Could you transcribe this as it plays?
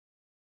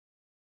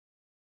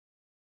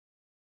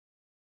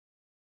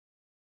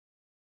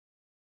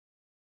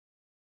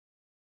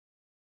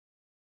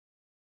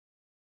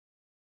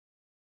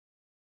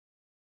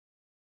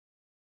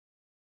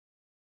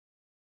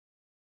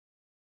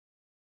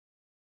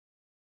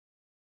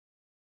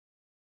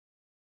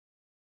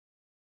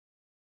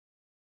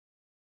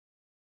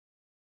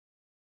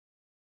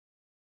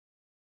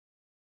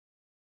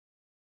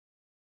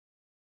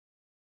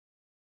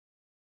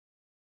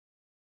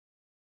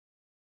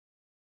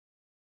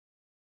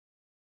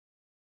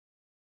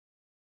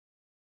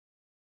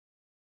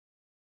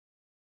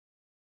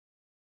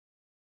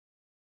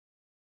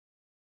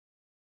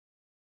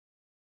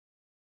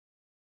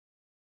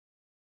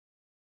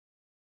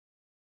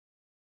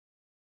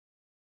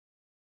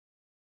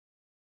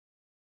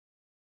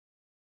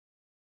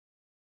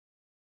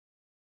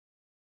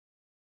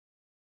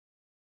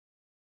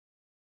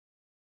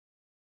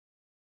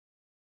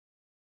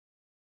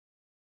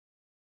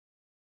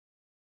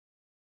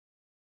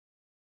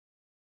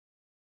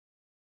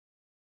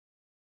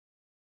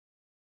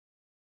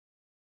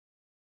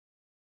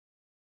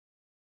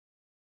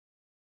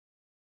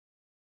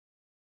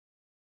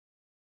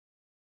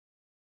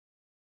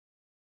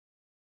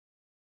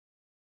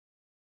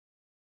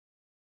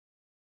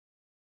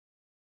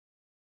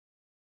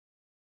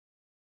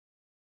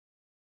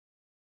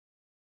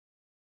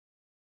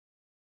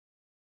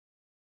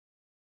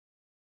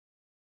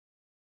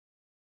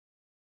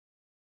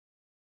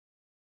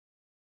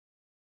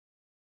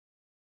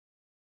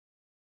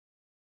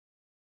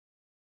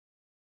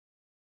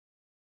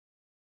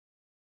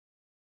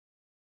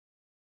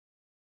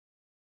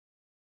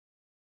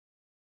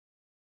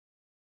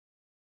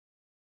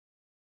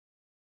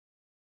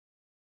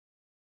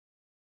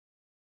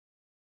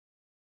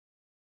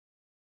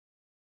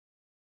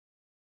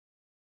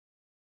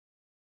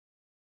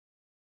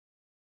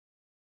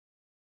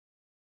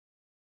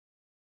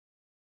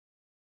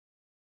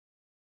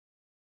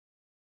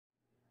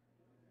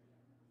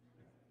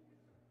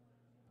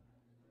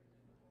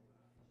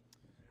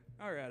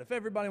All right, if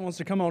everybody wants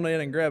to come on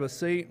in and grab a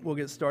seat, we'll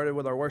get started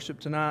with our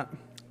worship tonight.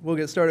 We'll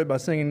get started by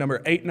singing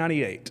number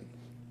 898.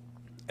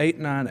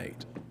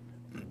 898.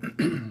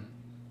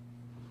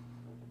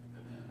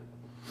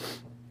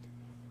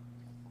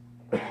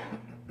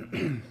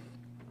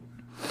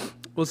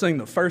 We'll sing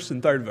the first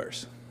and third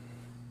verse.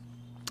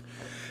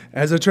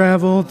 As I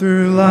travel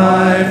through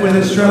life with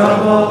its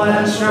trouble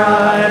and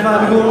strife,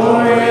 I've a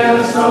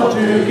glorious hope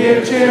to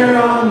give cheer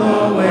on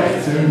the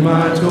way. Soon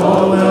my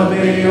toil will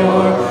be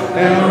o'er,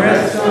 and I'll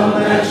rest on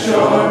that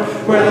shore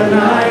where the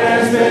night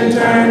has been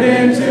turned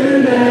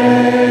into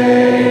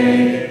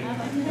day.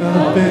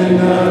 Up in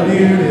the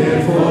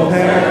beautiful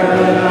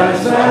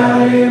paradise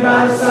valley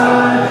by the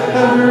side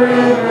of the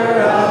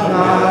river of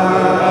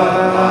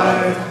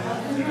life.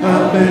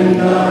 Up in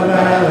the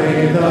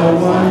valley, the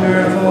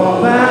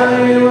wonderful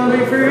valley, will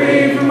be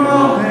free from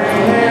all pain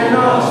and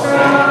all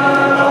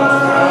strife.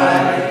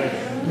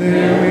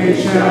 There we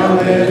shall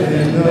live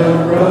in the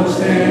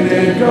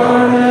rose-tinted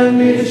garden,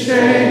 meet the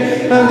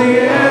shade of the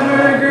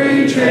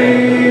evergreen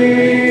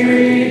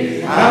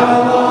tree. How I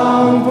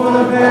long for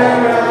the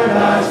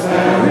paradise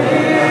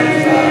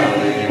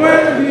valley,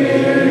 where the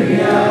beauty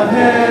of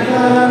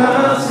heaven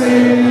I'll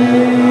see.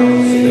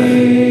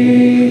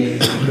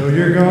 Though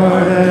your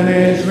garden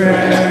is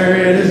rare,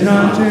 it is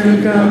not to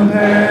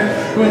compare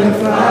with the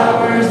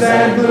flowers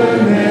that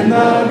bloom in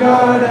the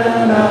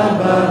garden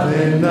above.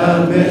 In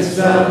the midst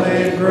of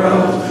it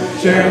grows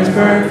Sharon's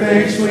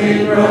perfect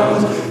sweet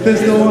rose,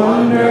 is the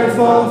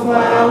wonderful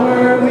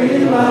flower we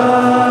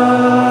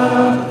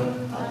love.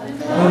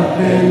 Up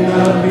in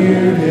the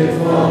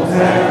beautiful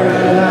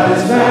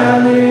paradise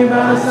valley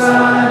by the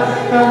side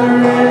of the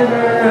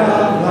river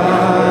of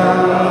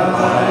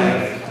life.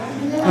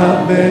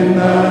 Up in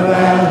the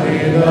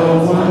valley, the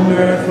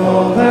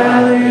wonderful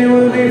valley,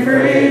 will be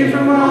free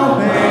from all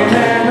pain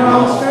and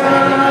all strife.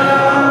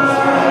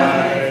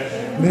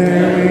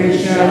 There we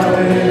shall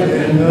live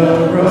in the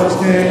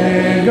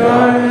rose-tinted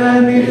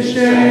garden, meet the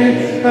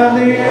shade of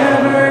the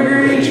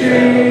evergreen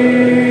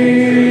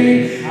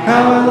tree.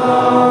 How I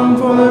long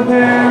for the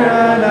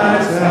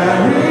paradise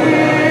valley,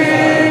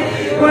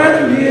 where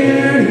the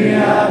beauty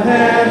of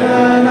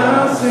heaven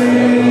I'll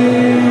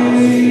see.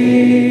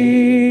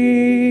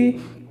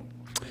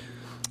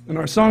 And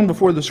our song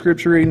before the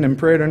scripture reading and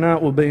prayer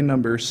tonight will be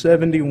number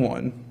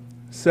 71.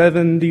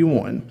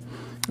 71,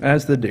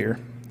 As the Deer.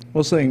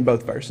 We'll sing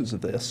both verses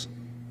of this.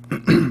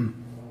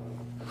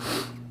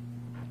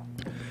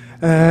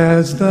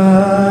 As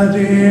the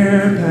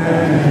deer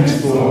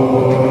pants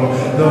for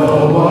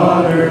the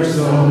water,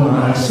 so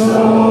my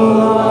soul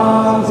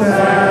longs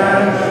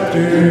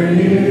after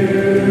you.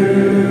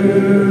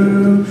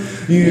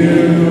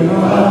 You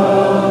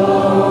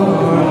alone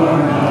are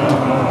my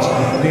heart's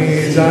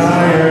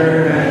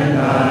desire, and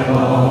I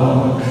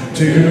long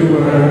to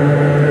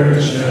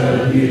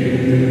worship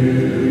you.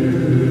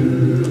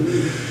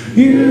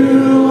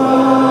 You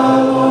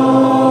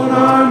alone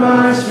are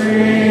my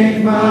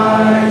strength,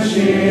 my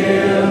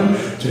shield.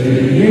 To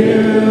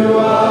you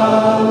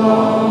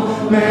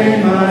alone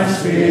may my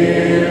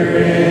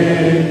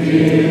spirit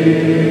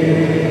yield.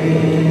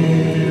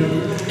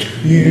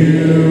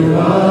 You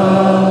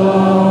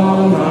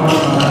alone are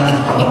my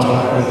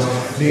heart's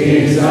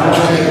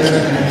desire,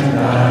 and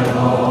I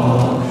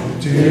long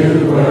to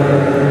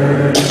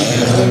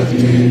worship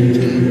you.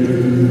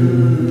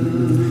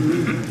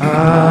 I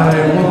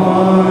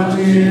want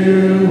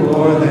you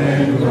more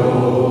than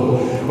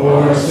gold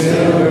or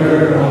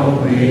silver,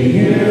 only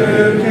you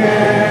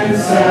can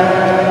satisfy.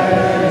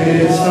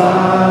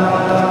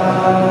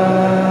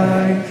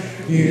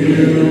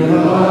 You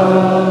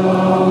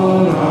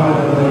alone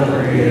are the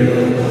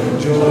real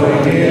joy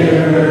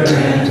giver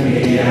and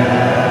the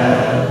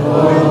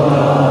apple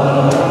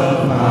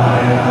of my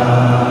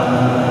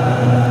eye.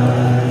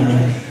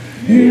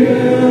 You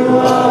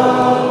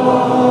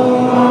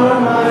alone are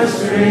my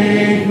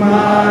strength,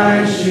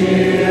 my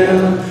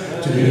shield.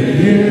 To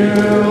you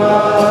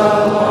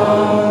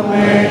alone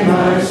may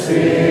my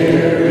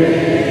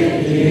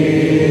spirit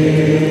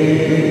yield.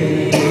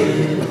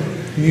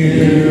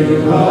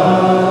 You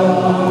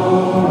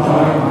alone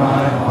are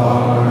my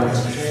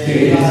heart's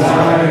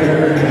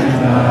desire,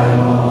 and I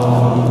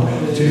long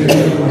to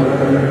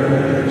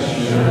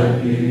worship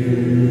you.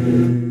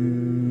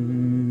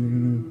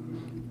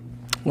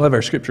 We'll have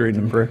our scripture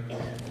reading and prayer.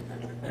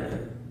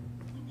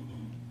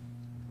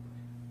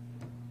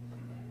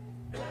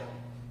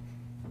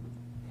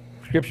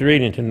 Scripture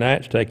reading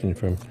tonight is taken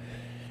from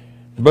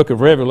the book of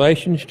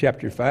Revelations,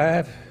 chapter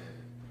 5,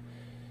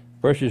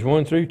 verses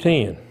 1 through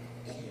 10.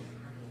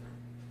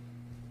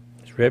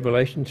 It's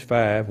Revelations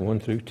 5, 1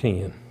 through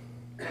 10.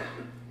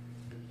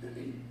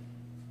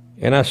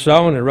 And I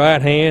saw in the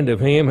right hand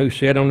of him who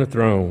sat on the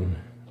throne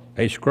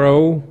a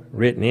scroll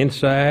written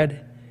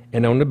inside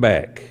and on the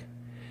back,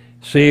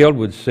 sealed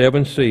with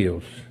 7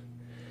 seals.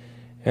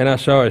 And I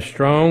saw a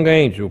strong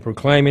angel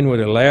proclaiming with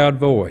a loud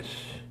voice,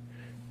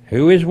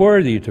 "Who is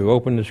worthy to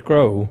open the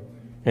scroll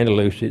and to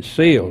loose its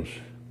seals?"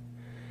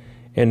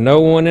 And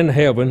no one in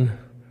heaven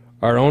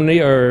or on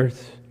the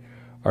earth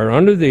or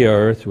under the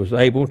earth was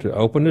able to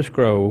open the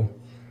scroll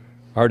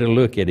or to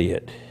look at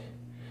it.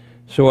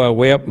 So I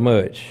wept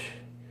much,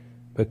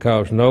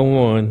 because no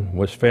one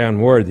was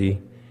found worthy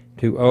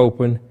to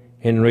open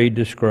and read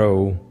the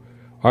scroll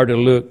or to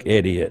look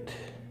at it.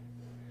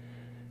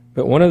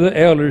 But one of the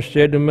elders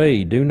said to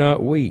me, "Do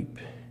not weep.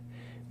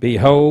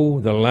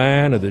 Behold, the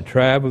Lion of the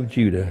tribe of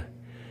Judah,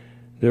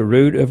 the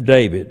root of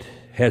David,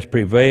 has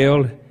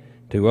prevailed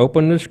to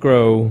open the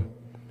scroll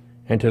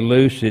and to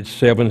loose its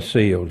 7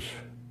 seals."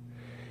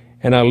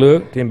 And I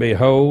looked, and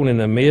behold, in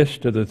the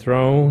midst of the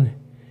throne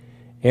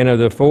and of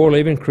the 4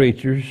 living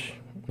creatures,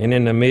 and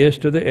in the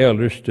midst of the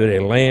elders stood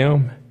a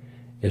lamb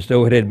as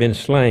though it had been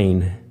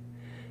slain,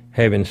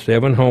 having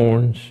 7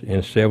 horns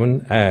and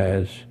 7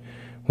 eyes,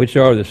 which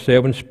are the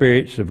 7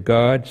 spirits of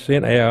God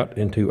sent out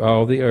into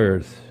all the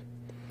earth.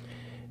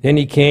 Then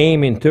he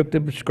came and took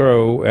the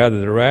scroll out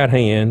of the right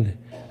hand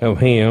of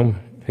him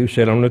who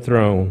sat on the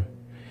throne.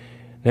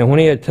 Now when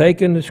he had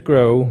taken the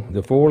scroll,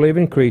 the 4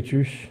 living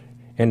creatures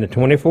and the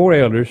 24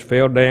 elders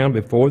fell down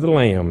before the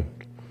Lamb,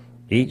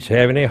 each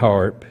having a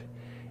harp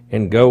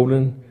and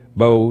golden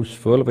bowls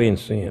full of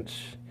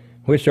incense,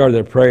 which are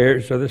the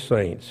prayers of the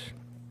saints.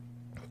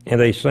 And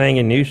they sang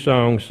a new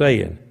song,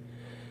 saying,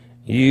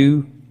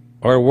 "You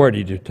are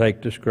worthy to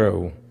take the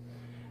scroll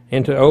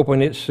and to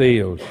open its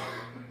seals.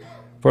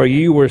 For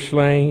you were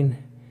slain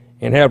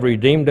and have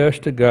redeemed us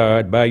to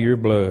God by your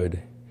blood,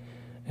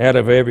 out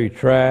of every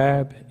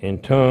tribe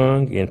and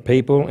tongue and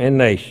people and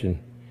nation,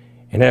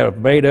 and have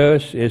made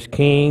us as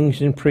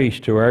kings and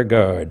priests to our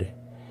God,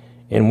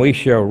 and we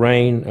shall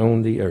reign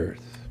on the earth."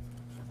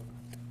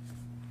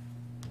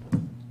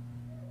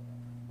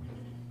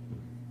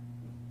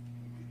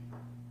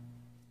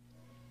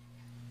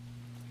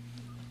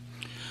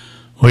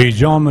 Will you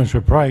join me as we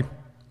pray?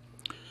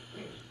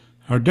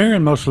 Our dear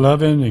and most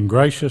loving and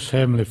gracious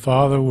Heavenly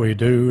Father, we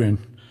do and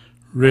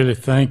really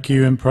thank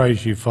you and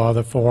praise you,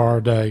 Father, for our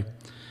day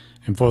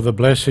and for the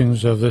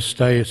blessings of this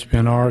day it's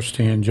been ours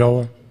to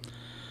enjoy.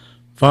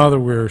 Father,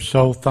 we're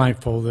so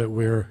thankful that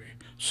we're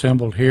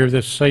assembled here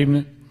this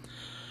evening.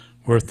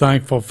 We're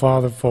thankful,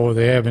 Father, for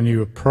the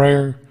avenue of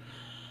prayer.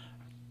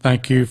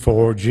 Thank you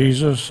for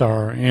Jesus,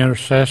 our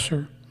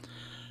intercessor,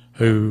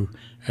 who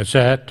is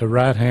at the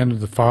right hand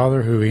of the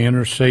Father, who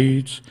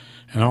intercedes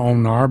and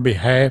on our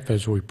behalf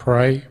as we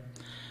pray.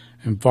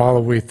 And Father,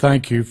 we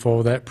thank you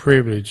for that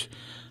privilege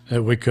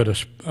that we could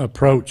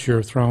approach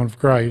your throne of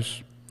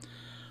grace.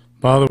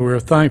 Father, we're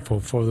thankful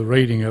for the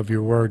reading of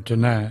your word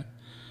tonight.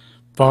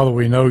 Father,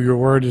 we know your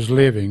word is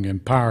living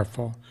and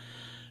powerful.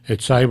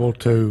 It's able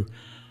to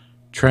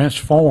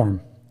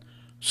transform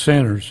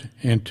sinners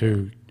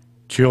into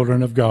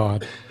children of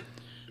God.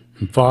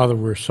 And Father,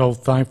 we're so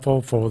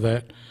thankful for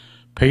that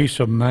peace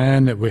of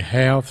mind that we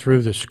have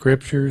through the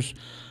scriptures,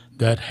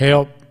 that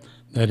help,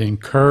 that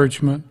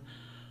encouragement.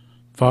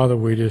 Father,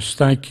 we just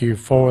thank you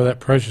for that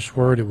precious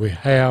word that we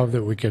have,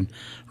 that we can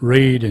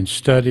read and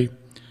study.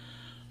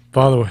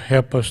 Father,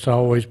 help us to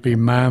always be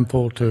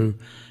mindful to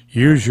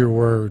use your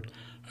word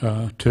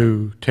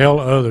to tell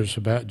others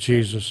about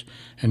Jesus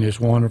and his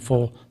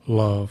wonderful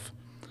love.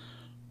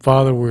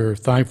 Father, we're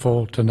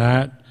thankful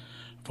tonight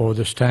for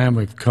this time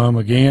we've come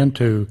again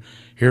to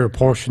hear a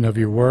portion of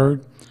your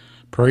word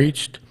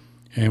preached,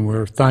 and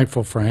we're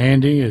thankful for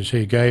Andy as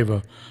he gave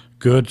a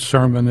good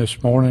sermon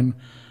this morning.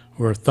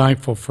 We're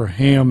thankful for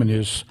him and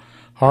his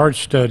hard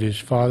studies,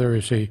 Father,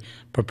 as he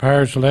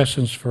prepares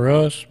lessons for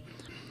us,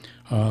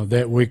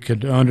 that we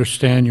could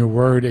understand your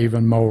word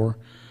even more.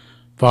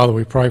 Father,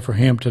 we pray for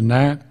him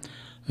tonight,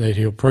 that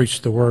he'll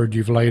preach the word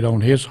you've laid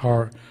on his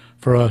heart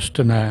for us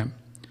tonight.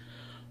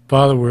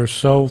 Father, we're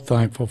so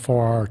thankful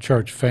for our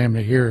church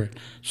family here at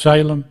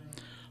Salem.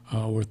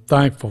 We're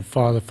thankful,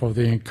 Father, for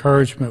the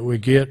encouragement we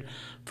get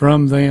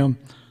from them,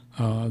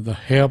 the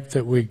help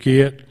that we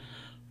get,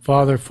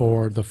 Father,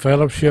 for the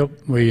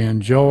fellowship we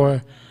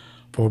enjoy,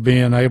 for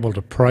being able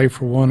to pray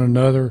for one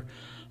another.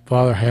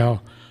 Father,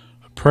 how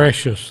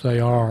precious they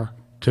are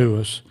to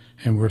us,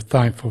 and we're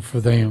thankful for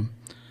them.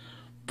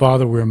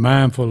 Father, we're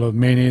mindful of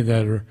many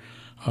that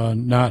are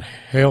not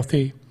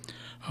healthy.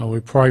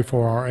 We pray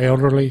for our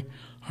elderly,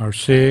 our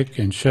sick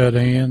and shut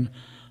in,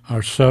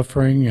 our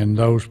suffering, and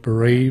those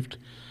bereaved.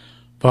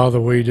 Father,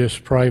 we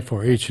just pray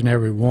for each and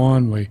every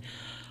one. We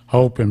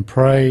hope and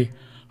pray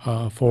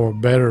for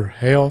better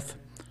health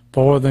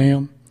for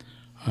them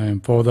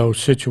and for those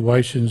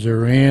situations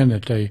they're in,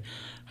 that they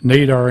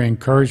need our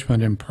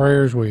encouragement and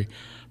prayers. We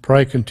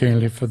pray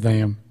continually for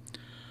them.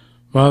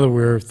 Father,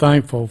 we're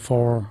thankful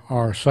for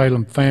our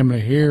Salem family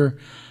here,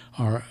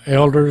 our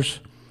elders.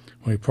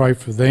 We pray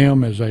for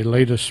them as they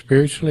lead us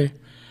spiritually.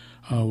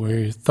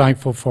 We're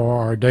thankful for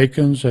our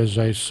deacons as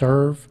they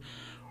serve.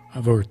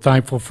 We're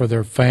thankful for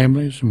their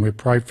families, and we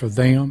pray for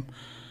them.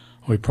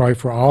 We pray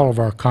for all of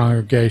our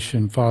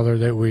congregation, Father,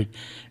 that we'd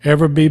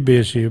ever be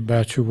busy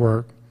about your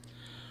work.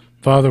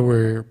 Father,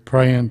 we're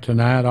praying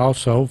tonight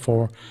also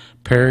for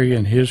Perry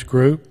and his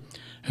group,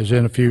 as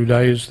in a few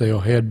days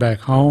they'll head back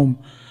home.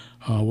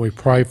 We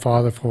pray,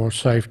 Father, for a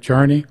safe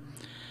journey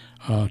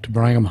to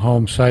bring them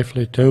home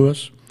safely to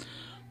us.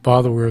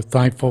 Father, we're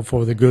thankful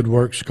for the good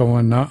works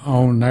going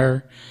on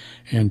there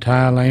in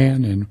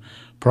Thailand, and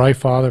pray,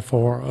 Father,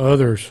 for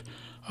others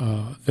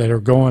that are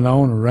going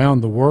on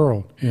around the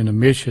world in the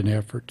mission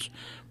efforts.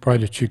 Pray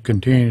that you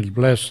continue to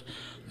bless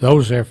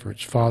those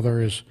efforts,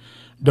 Father. As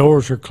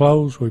doors are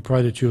closed, we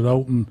pray that you'll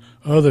open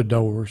other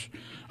doors,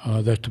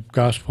 that the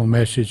gospel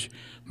message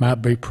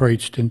might be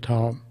preached and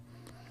taught.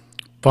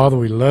 Father,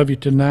 we love you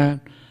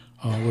tonight.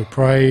 We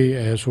pray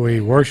as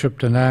we worship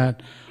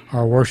tonight,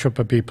 our worship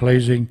will be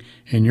pleasing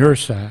in your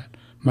sight.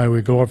 May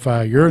we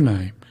glorify your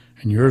name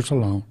and yours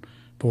alone.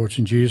 For it's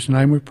in Jesus'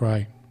 name we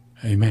pray.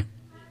 Amen.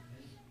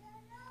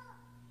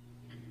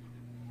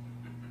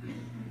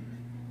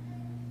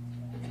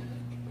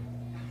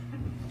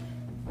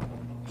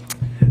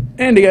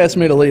 Andy asked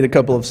me to lead a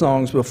couple of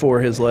songs before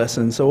his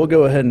lesson, so we'll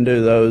go ahead and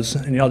do those.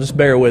 And y'all just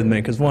bear with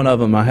me, because one of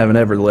them I haven't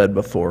ever led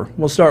before.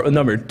 We'll start with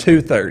number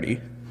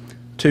 230.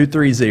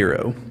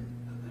 230.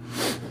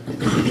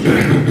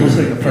 We'll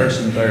sing the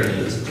first and third of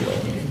this as well.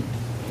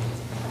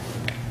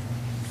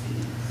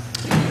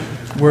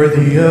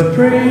 Worthy of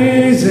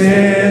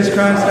praises,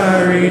 Christ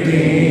our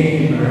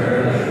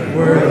Redeemer,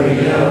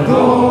 worthy of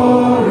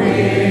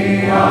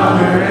glory,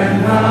 honor,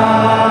 and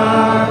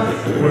power,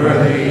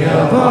 worthy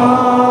of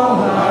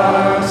all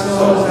our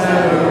souls'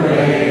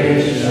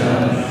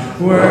 adoration,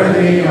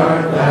 worthy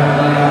art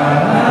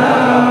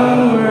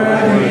thou,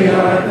 worthy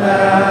art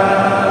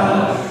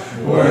thou,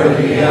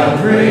 worthy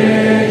of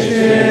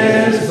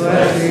riches,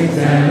 blessings,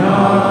 and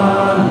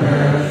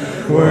honor,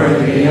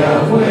 worthy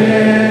of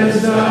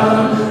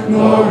wisdom,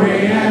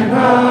 glory, and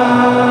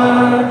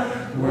power,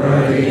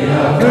 worthy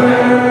of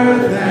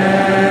earth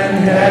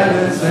and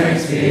heaven's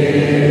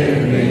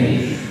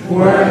thanksgiving,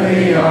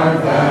 worthy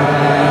art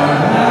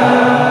thou,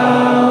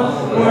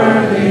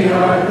 worthy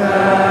art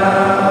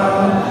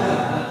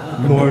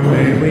thou. Lord,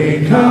 may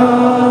we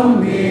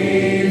come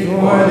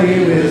before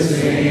thee with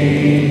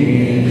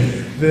singing,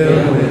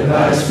 filled with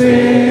thy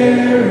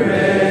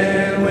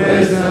Spirit,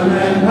 wisdom,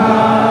 and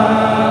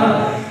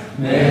power.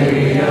 May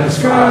we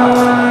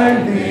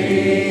ascribe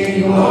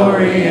thee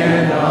glory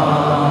and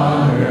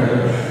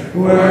honor.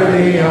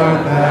 Worthy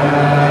art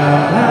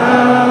thou,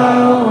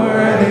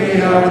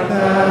 worthy art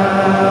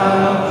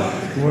thou,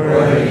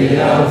 worthy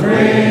of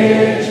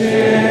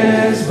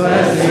riches,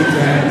 blessings,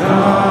 and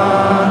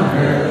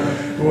honor,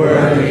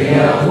 worthy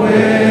of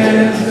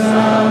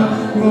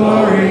wisdom,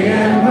 glory,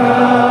 and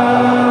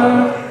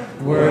power,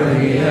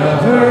 worthy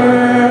of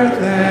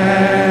earth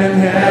and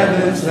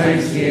heaven's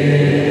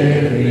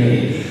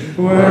thanksgiving,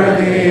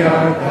 worthy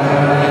art thou,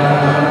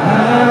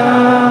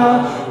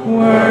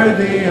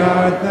 worthy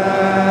art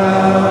thou.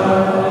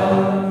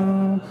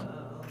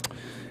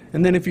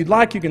 And then if you'd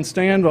like, you can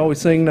stand while we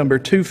sing number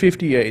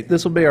 258.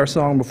 This will be our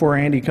song before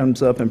Andy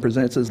comes up and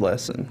presents his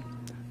lesson.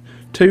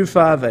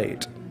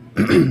 258.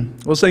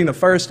 We'll sing the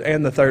first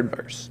and the third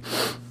verse.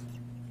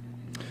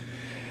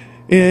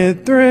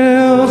 It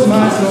thrills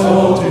my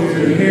soul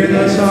to hear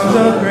the songs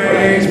of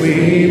praise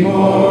we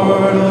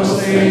mortals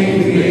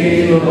sing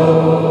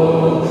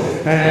below.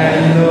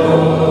 And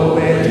though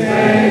it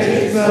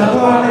takes the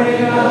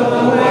parting of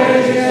the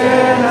waves,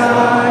 yet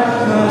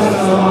I must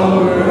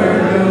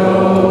onward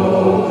go.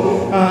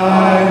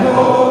 I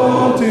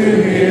hope to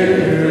hear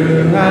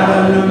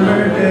throughout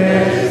unnumbered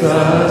days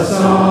the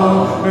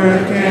song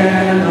earth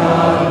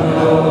cannot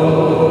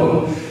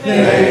know.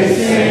 They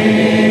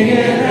sing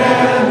in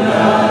heaven a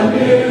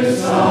new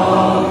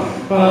song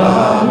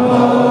of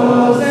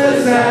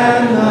Moses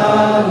and the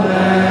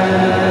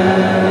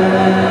Lamb.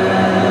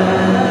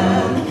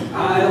 I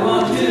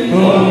want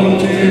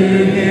to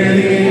hear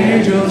the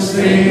angels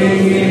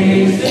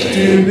singing,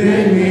 to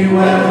bid me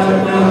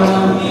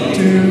welcome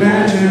to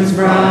mansions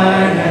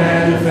bright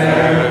and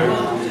fair.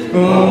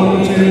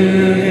 Oh, to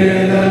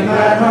hear the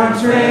glad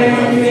harps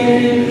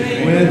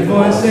ringing, with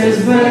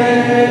voices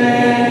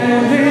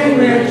blending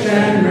rich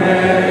and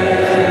rare.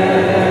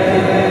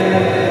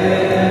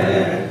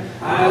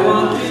 I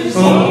want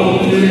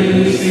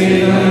to see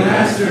the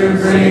Master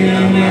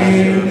bringing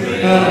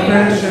me a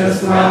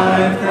precious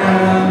life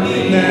crown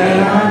that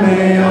I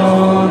may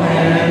own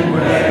and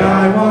wear.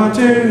 I want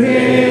to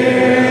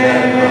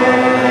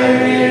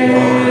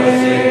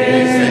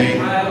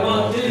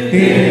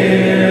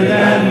hear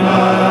that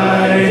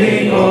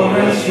mighty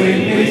chorus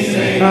sweetly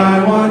sing. I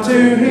want to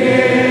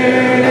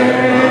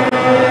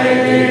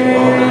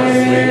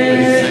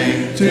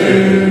to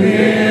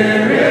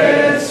hear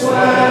it swell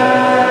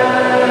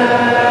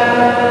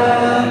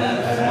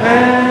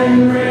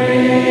and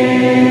ring.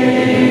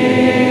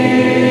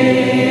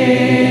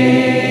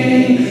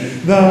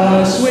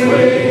 The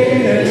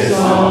sweetest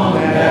song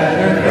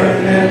that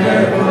earth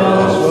ever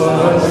knows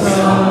was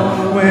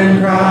sung when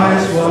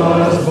Christ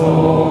was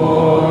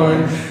born.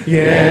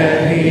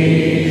 Yet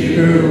he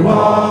who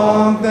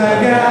walked the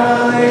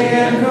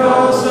Galilean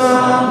coast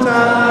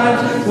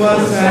sometimes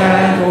was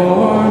sad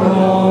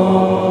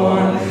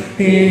forlorn.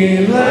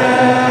 He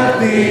left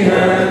the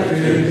earth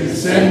to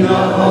send the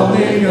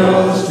Holy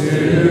Ghost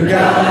to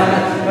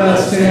guide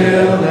us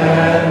till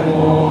that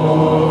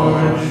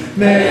morn.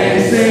 They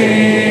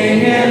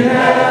sing in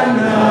heaven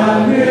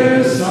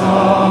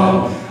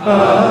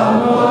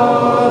of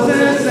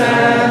Moses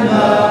and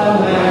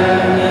the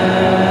Lamb.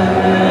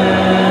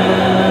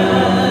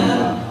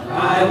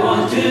 I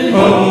want to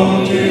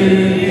Oh, to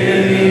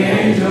hear the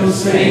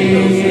angels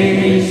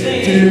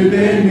singing, to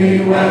bid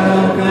me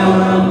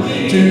welcome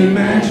to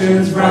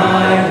mansions bright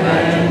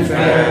and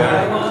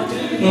fair.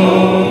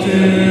 Oh,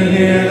 to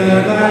hear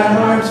the glad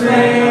harps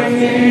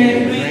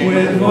ringing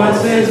with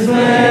voices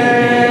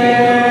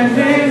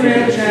blending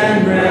rich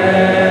and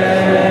rare.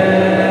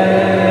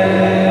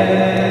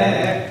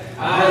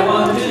 I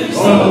want to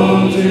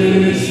Oh,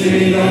 to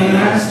see the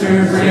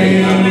Master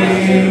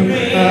bringing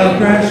a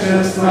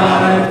precious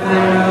life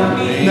crown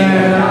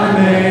that I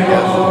may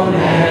hold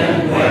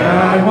and wear.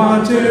 I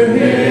want to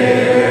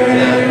hear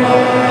the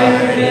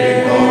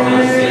mighty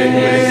chorus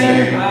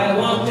sing. I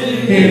want to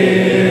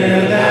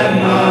Hear that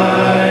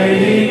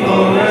mighty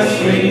chorus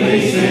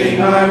sweetly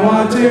sing. I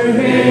want to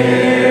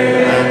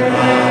hear that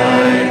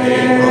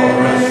mighty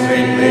chorus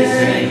sweetly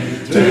sing.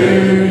 To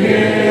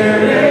hear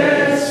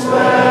it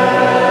swell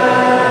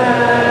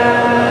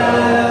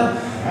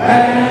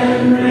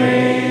and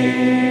ring.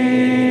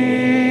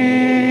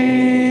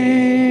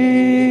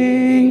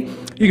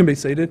 You can be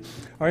seated.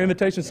 Our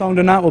invitation song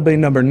tonight will be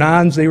number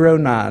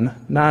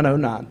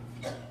 909.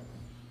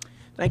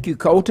 Thank you,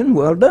 Colton.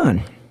 Well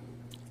done.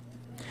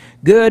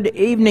 Good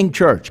evening,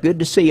 church. Good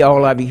to see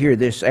all of you here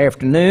this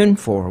afternoon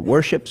for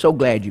worship. So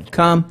glad you've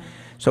come.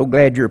 So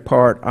glad you're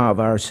part of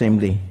our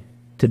assembly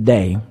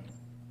today.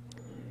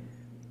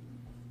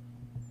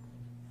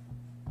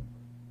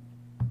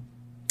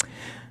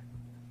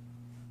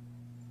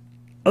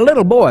 A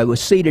little boy was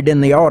seated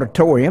in the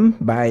auditorium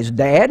by his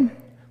dad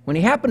when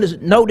he happened to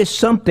notice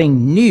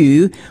something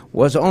new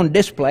was on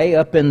display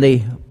up in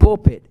the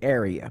pulpit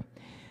area.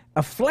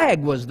 A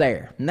flag was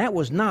there, and that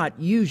was not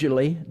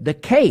usually the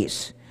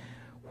case.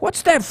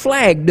 "What's that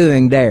flag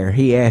doing there?"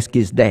 he asked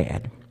his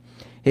dad.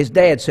 His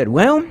dad said,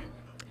 "Well,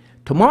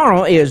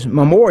 tomorrow is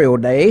Memorial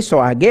Day, so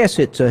I guess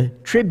it's a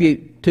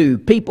tribute to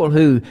people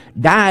who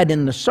died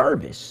in the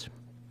service."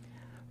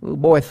 The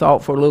little boy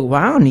thought for a little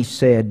while, and he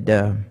said,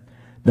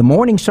 "The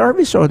morning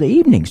service or the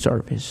evening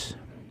service?"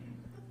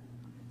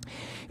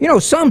 You know,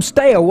 some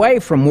stay away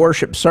from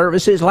worship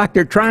services like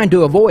they're trying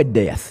to avoid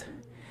death.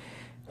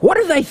 What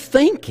are they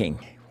thinking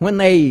when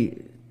they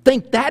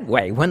think that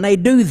way, when they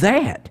do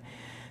that?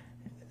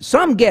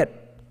 Some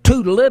get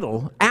too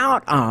little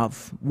out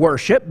of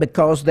worship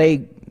because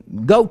they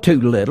go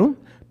too little,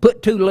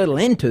 put too little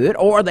into it,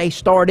 or they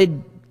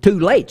started too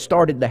late,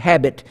 started the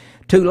habit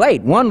too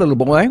late. One little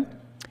boy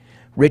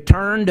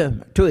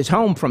returned to his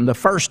home from the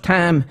first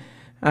time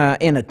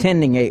in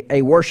attending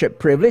a worship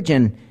privilege,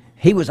 and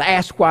he was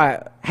asked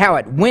how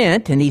it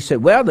went, and he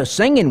said, "Well, the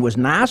singing was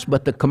nice,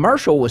 but the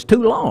commercial was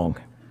too long."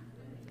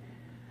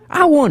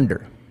 I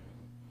wonder,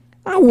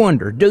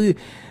 do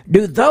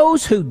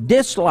those who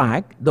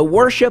dislike the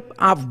worship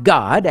of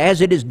God, as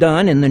it is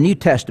done in the New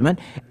Testament,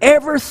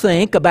 ever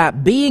think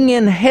about being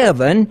in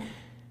heaven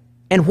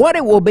and what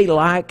it will be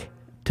like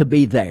to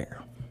be there?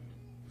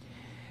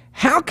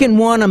 How can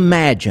one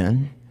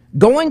imagine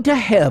going to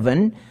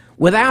heaven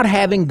without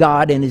having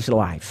God in his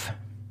life?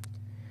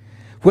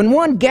 When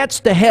one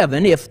gets to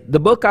heaven, if the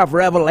book of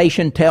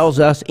Revelation tells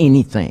us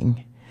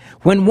anything,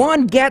 when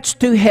one gets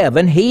to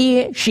heaven,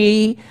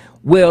 she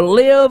will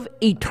live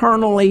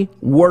eternally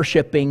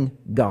worshiping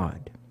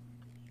God.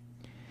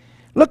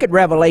 Look at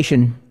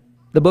Revelation,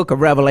 the book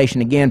of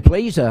Revelation again,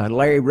 please.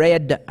 Larry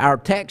read our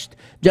text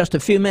just a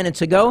few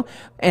minutes ago,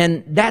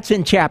 and that's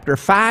in chapter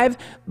 5.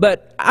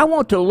 But I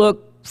want to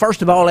look,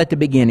 first of all, at the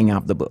beginning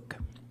of the book.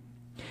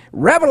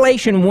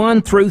 Revelation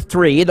 1 through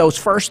 3, those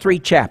first three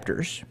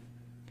chapters.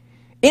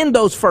 In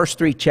those first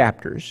three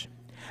chapters,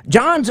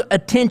 John's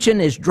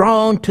attention is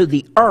drawn to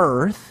the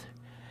earth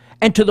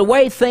and to the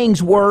way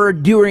things were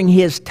during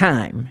his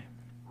time.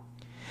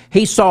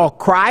 He saw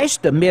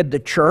Christ amid the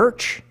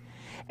church,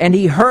 and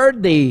he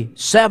heard the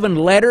 7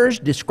 letters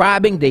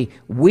describing the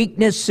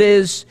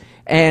weaknesses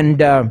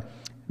and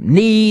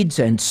needs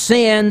and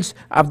sins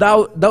of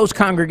those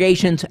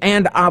congregations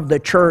and of the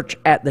church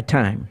at the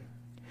time.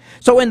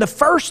 So in the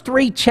first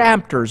 3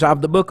 chapters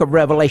of the book of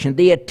Revelation,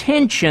 the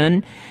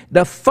attention,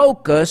 the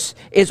focus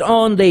is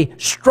on the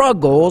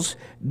struggles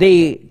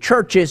the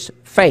churches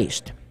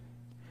faced.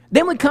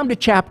 Then we come to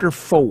chapter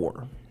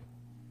 4.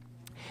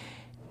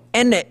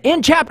 And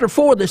in chapter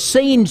 4, the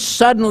scene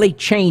suddenly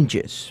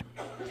changes.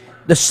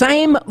 The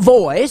same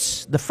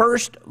voice, the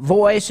first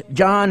voice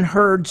John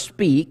heard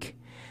speak,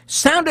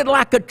 sounded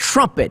like a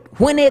trumpet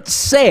when it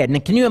said,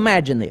 and can you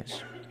imagine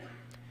this?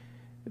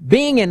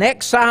 Being in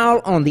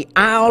exile on the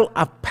Isle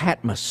of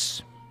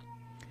Patmos,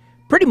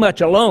 pretty much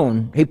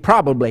alone he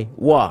probably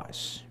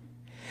was,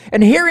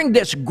 and hearing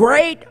this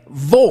great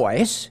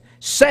voice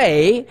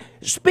say,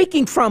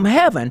 speaking from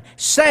heaven,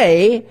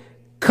 say,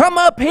 "Come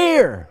up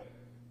here,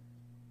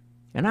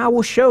 and I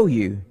will show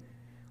you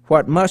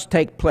what must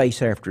take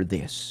place after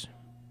this."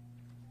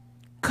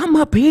 Come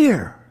up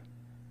here,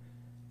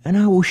 and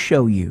I will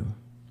show you.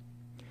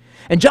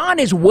 And John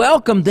is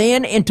welcomed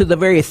then into the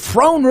very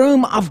throne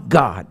room of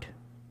God.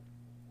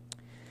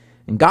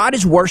 And God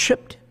is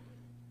worshiped,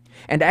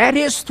 And at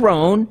his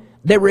throne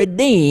the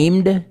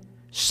redeemed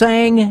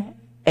sang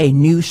a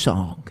new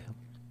song.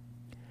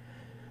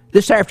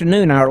 This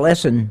afternoon our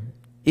lesson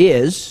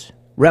is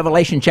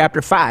Revelation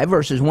chapter 5,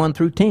 verses 1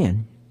 through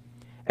 10.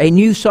 A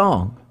new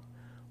song.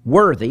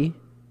 Worthy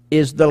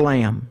is the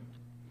Lamb.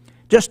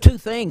 Just two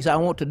things I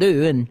want to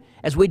do, and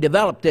as we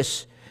develop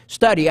this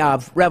study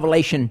of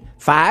Revelation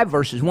 5,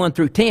 verses 1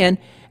 through 10,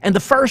 and the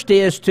first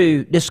is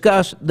to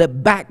discuss the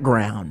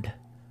background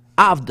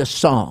of the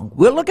song.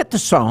 We'll look at the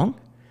song,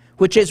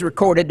 which is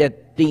recorded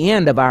at the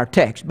end of our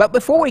text. But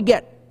before we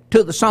get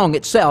to the song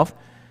itself,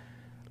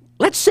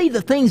 let's see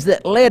the things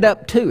that led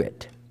up to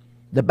it,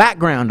 the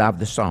background of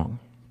the song.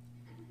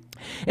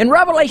 In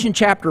Revelation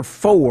chapter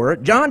 4,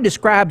 John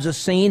describes a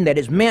scene that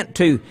is meant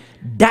to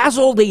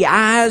dazzle the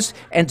eyes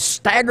and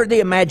stagger the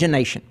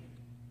imagination.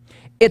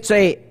 It's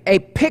a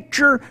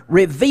picture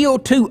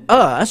revealed to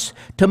us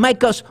to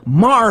make us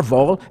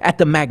marvel at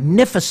the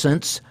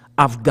magnificence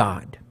of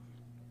God.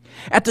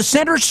 At the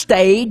center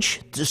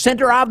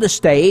of the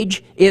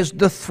stage is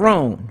the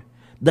throne,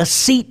 the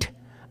seat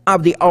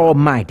of the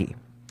Almighty.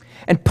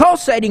 And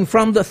pulsating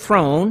from the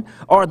throne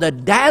are the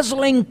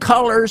dazzling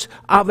colors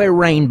of a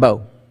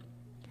rainbow.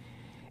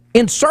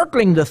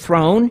 Encircling the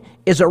throne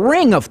is a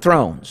ring of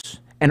thrones,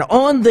 and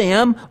on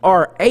them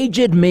are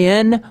aged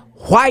men,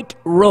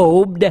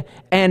 white-robed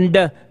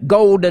and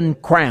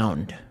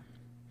golden-crowned.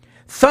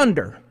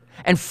 Thunder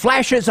and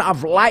flashes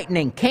of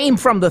lightning came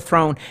from the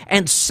throne,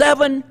 and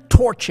 7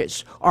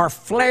 torches are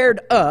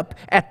flared up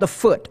at the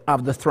foot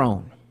of the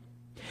throne.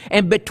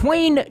 And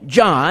between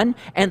John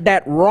and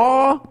that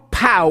raw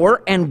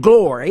power and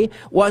glory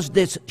was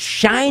this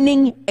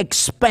shining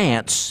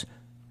expanse,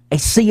 a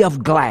sea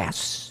of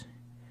glass.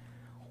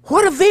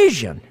 What a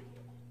vision!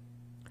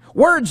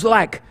 Words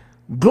like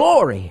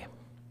glory,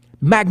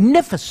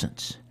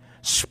 magnificence,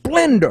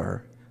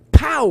 splendor,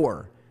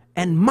 power,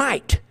 and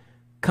might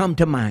come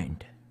to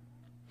mind.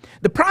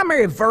 The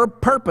primary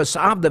purpose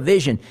of the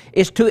vision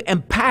is to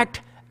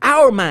impact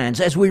our minds.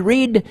 As we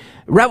read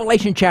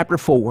Revelation chapter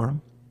 4,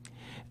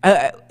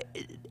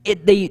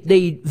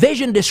 the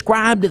vision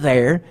described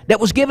there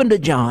that was given to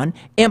John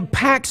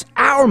impacts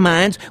our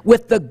minds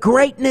with the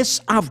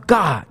greatness of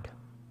God.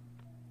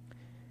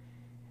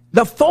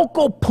 The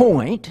focal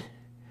point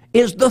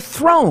is the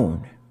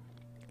throne.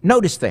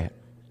 Notice that.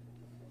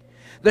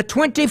 The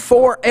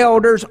 24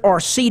 elders are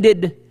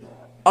seated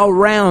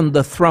around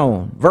the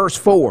throne. Verse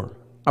 4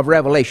 of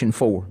Revelation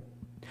 4.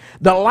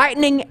 The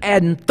lightning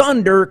and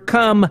thunder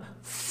come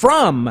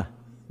from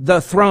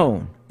the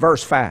throne.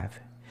 Verse 5.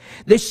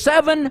 The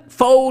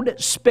sevenfold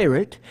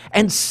Spirit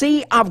and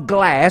sea of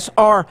glass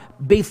are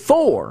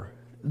before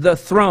the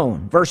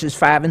throne. Verses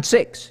 5 and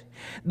 6.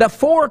 The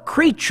 4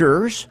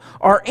 creatures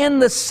are in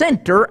the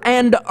center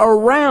and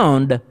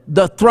around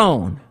the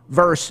throne.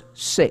 Verse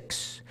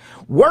 6.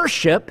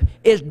 Worship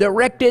is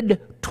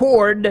directed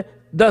toward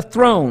the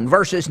throne.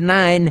 Verses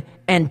 9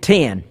 and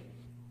 10.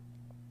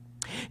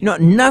 You know,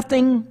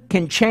 nothing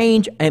can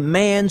change a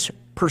man's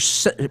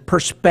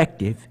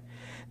perspective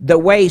the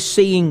way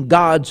seeing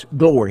God's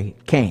glory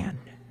can.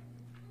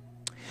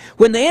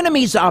 When the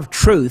enemies of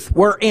truth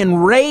were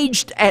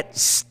enraged at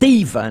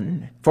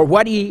Stephen for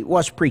what he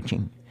was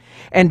preaching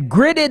and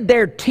gritted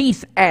their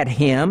teeth at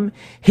him,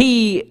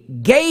 he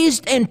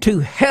gazed into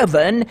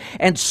heaven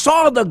and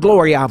saw the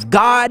glory of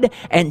God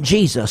and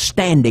Jesus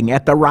standing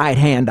at the right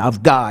hand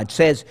of God.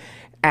 Says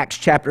Acts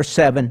chapter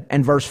 7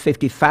 and verse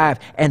 55.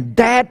 And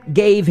that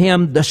gave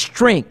him the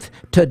strength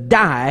to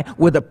die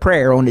with a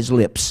prayer on his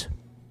lips.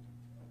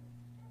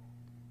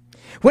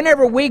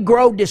 Whenever we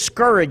grow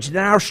discouraged and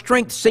our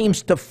strength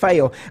seems to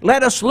fail,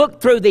 let us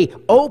look through the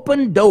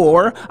open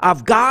door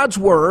of God's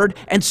Word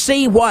and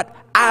see what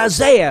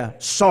Isaiah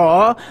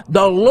saw: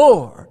 the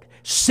Lord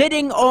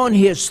sitting on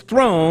His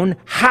throne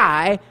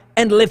high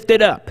and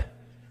lifted up.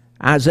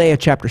 Isaiah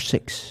chapter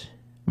 6,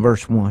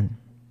 verse 1.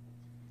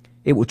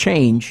 It will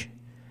change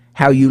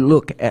how you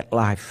look at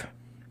life.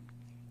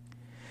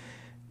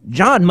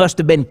 John must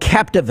have been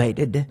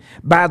captivated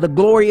by the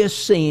glorious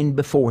scene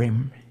before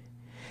him.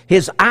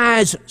 His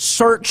eyes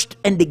searched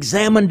and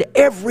examined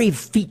every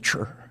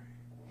feature.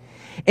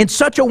 In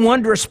such a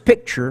wondrous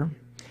picture,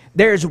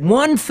 there's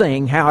one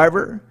thing,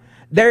 however,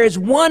 there is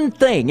one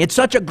thing. It's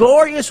such a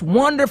glorious,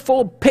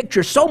 wonderful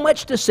picture, so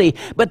much to see,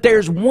 but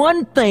there's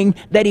one thing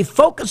that he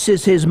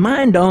focuses his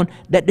mind on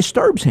that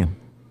disturbs him.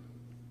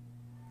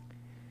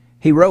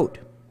 He wrote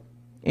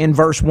in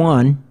verse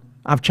 1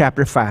 of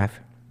chapter 5,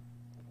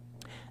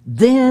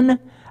 Then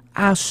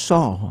I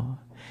saw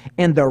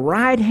in the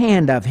right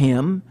hand of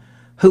him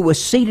who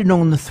was seated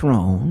on the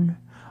throne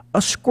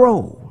a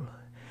scroll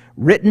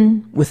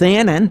written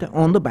within and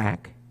on the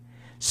back,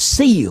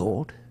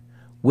 sealed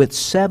with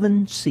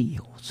 7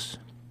 seals.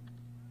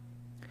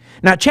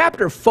 Now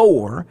chapter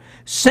 4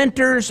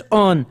 centers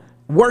on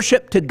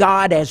worship to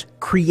God as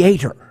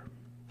Creator.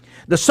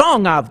 The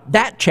song of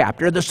that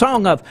chapter, the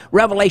song of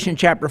Revelation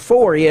chapter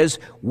 4 is,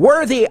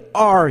 "Worthy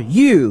are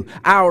you,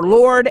 our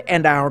Lord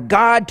and our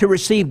God, to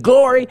receive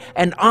glory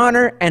and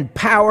honor and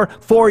power,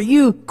 for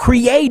you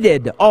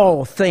created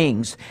all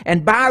things,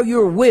 and by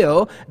your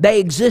will they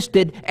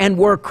existed and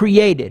were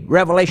created."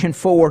 Revelation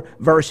 4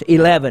 verse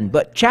 11.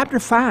 But chapter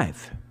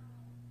 5.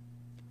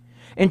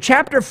 In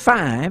chapter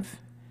 5,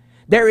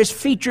 there is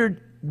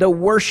featured the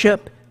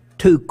worship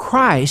to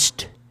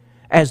Christ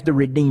as the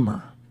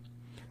Redeemer.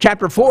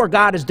 Chapter 4,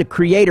 God is the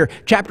Creator.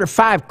 Chapter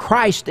 5,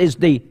 Christ is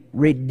the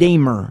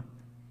Redeemer.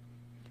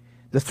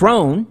 The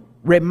throne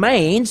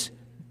remains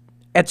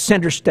at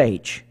center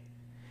stage.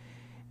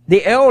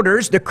 The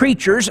elders, the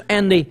creatures,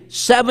 and the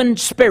seven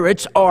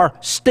spirits are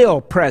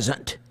still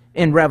present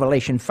in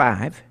Revelation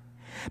 5.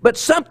 But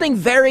something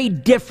very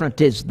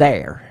different is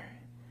there,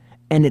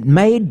 and it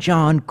made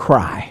John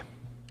cry.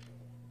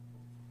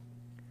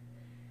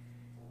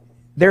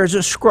 There's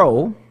a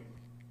scroll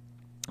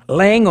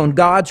laying on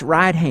God's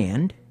right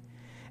hand,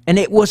 and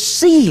it was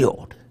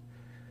sealed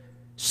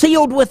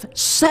with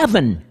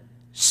 7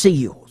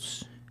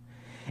 seals.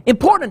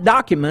 Important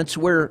documents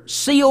were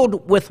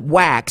sealed with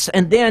wax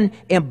and then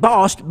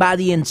embossed by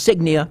the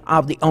insignia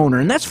of the owner,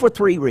 and that's for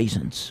 3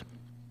 reasons.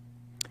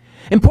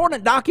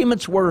 Important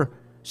documents were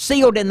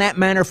sealed in that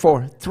manner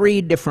for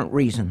 3 different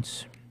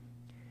reasons.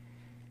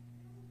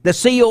 The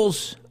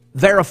seals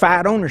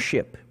verified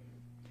ownership.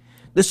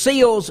 The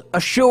seals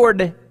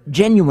assured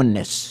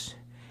genuineness.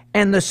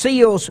 And the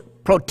seals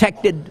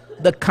protected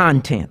the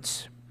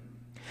contents.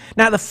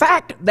 Now, the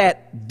fact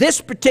that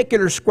this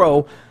particular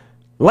scroll,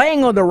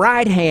 laying on the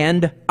right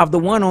hand of the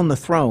one on the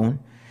throne,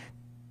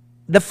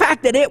 the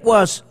fact that it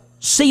was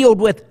sealed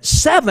with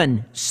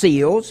 7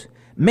 seals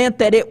meant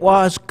that it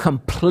was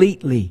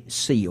completely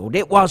sealed.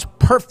 It was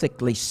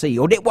perfectly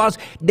sealed. It was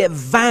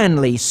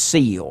divinely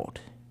sealed.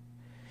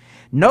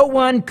 No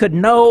one could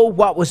know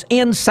what was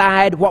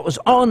inside, what was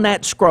on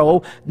that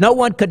scroll. No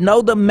one could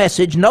know the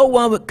message. No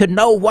one could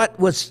know what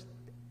was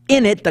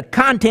in it, the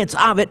contents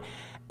of it,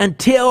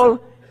 until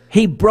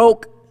he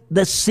broke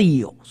the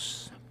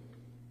seals.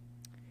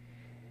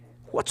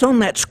 What's on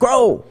that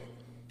scroll?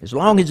 As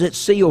long as it's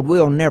sealed,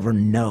 we'll never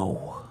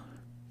know.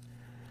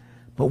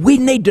 But we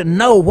need to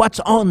know what's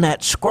on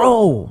that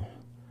scroll.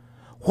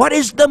 What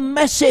is the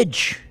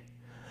message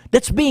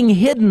that's being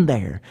hidden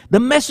there? The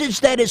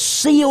message that is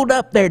sealed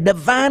up there,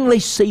 divinely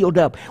sealed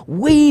up.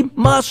 We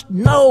must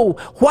know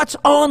what's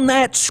on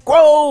that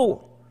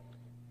scroll.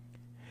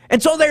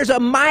 And so there's a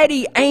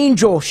mighty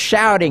angel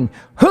shouting,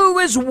 "Who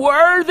is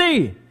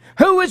worthy?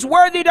 Who is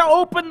worthy to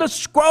open the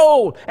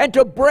scroll and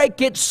to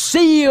break its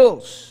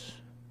seals?"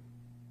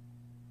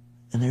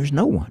 And there's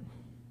no one.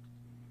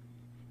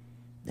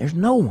 There's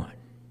no one.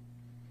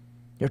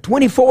 There are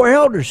 24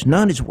 elders.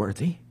 None is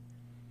worthy.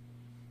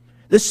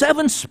 The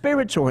 7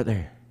 spirits are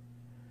there.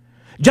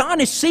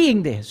 John is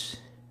seeing this,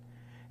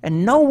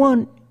 and no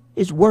one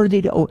is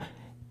worthy to open.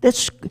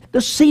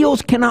 The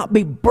seals cannot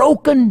be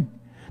broken.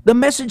 The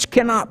message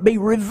cannot be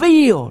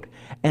revealed.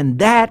 And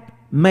that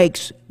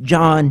makes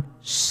John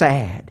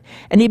sad.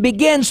 And he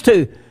begins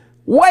to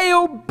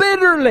wail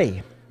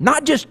bitterly.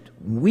 Not just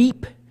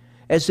weep,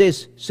 as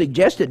is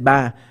suggested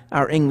by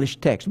our English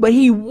text, but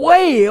he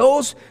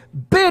wails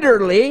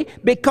bitterly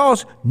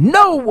because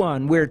no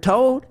one, we're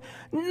told,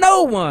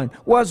 no one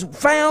was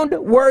found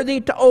worthy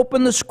to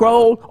open the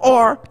scroll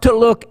or to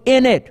look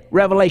in it.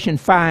 Revelation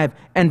 5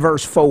 and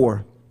verse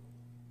 4.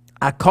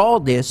 I call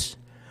this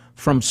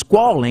from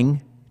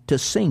squalling to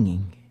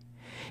singing.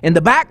 In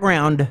the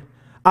background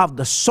of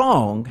the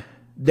song,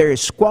 there is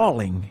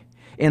squalling.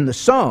 In the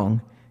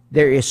song,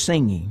 there is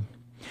singing.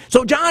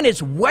 So John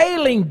is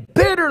wailing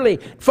bitterly,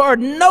 for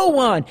no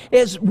one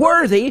is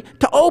worthy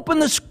to open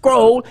the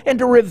scroll and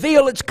to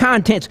reveal its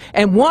contents.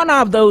 And one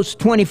of those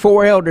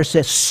 24 elders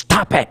says,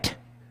 "Stop it.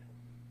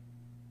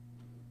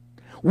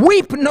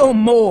 Weep no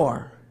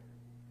more."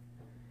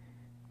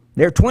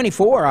 There are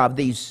 24 of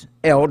these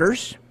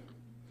elders.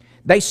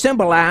 They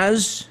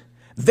symbolize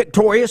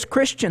victorious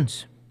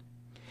Christians.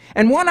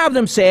 And one of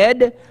them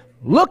said,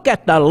 "Look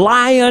at the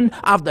Lion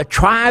of the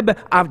tribe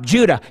of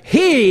Judah.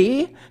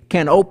 He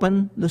can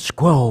open the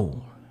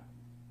scroll."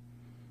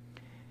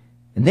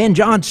 And then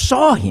John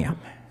saw him.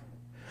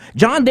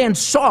 John then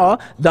saw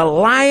the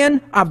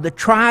Lion of the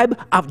tribe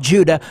of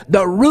Judah,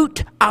 the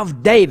Root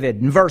of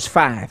David, in verse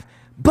 5.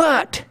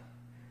 But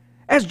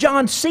as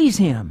John sees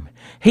him,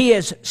 he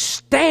is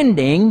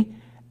standing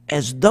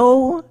as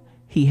though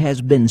he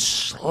has been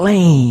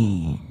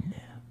slain.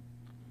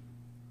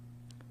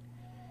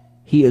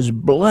 He is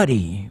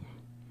bloody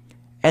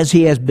as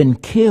he has been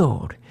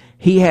killed.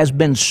 He has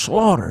been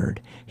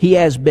slaughtered. He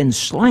has been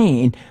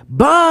slain.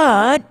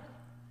 But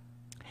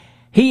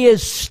he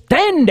is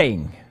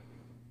standing.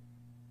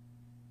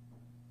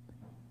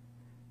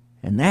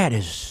 And that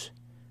is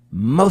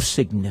most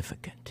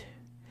significant.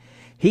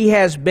 He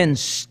has been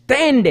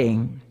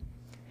standing.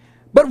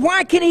 But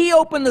why can he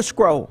open the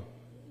scroll?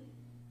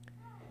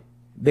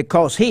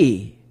 Because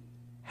he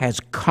has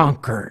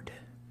conquered.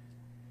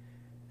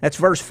 That's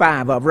verse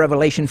 5 of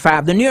Revelation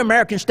 5. The New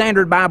American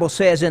Standard Bible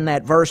says in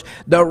that verse,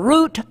 the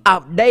root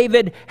of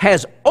David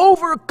has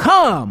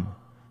overcome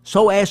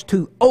so as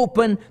to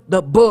open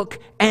the book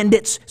and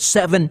its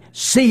 7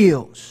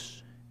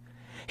 seals.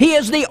 He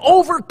is the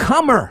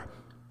overcomer.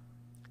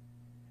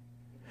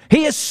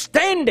 He is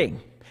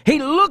standing. He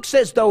looks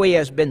as though he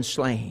has been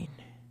slain.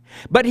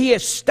 But he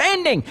is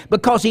standing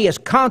because he has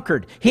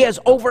conquered. He has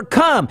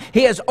overcome.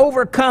 He has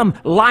overcome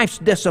life's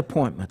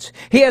disappointments.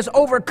 He has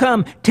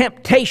overcome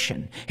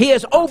temptation. He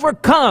has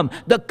overcome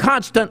the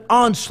constant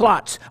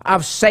onslaughts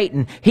of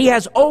Satan. He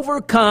has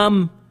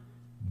overcome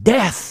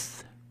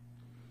death.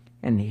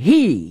 And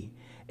he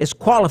is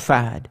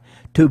qualified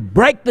to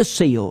break the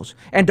seals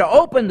and to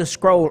open the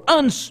scroll,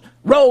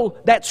 unroll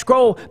that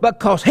scroll,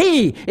 because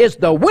he is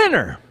the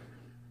winner.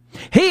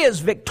 He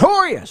is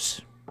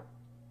victorious.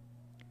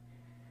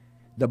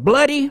 The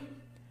bloody,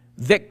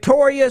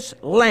 victorious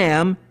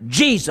Lamb,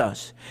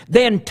 Jesus,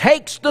 then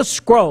takes the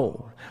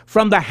scroll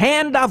from the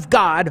hand of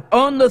God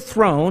on the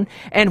throne,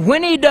 and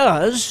when he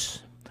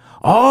does,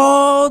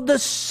 all the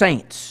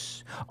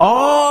saints,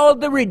 all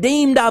the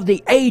redeemed of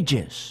the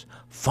ages,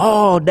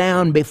 fall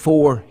down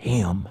before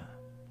him.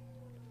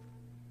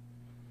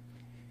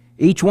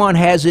 Each one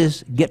has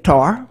his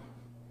guitar.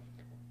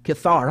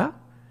 Kithara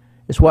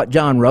is what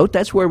John wrote.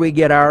 That's where we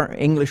get our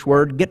English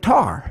word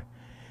guitar.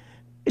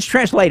 It's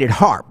translated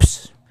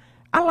harps.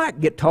 I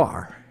like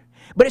guitar,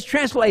 but it's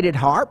translated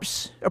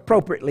harps,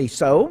 appropriately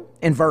so,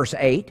 in verse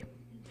 8.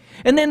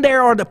 And then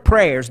there are the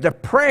prayers. The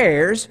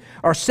prayers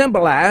are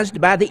symbolized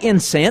by the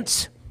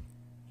incense,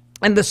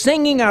 and the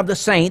singing of the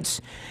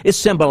saints is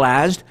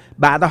symbolized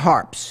by the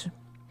harps.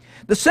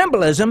 The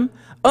symbolism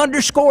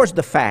underscores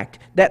the fact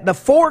that the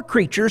 4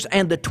 creatures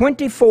and the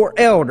 24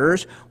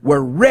 elders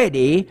were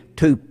ready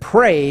to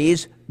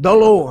praise the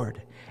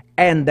Lord,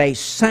 and they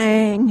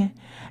sang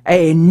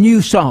a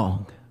new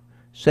song,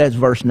 says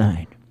verse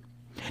 9.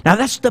 Now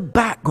that's the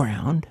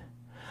background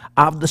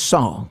of the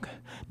song.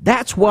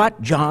 That's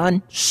what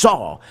John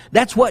saw.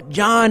 That's what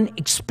John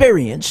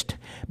experienced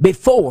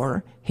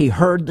before he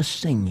heard the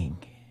singing.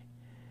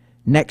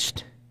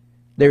 Next,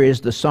 there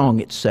is the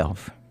song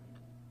itself.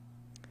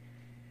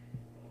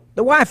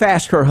 The wife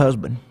asked her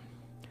husband,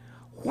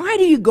 "Why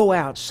do you go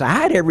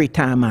outside every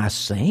time I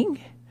sing?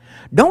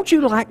 Don't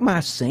you like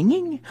my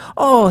singing?"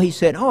 "Oh," he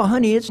said, "oh,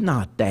 honey, it's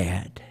not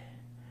that.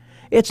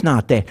 It's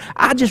not that.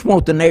 I just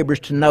want the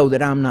neighbors to know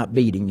that I'm not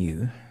beating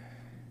you."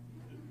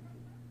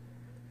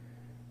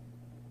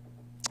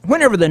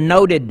 Whenever the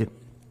noted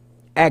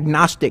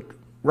agnostic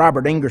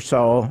Robert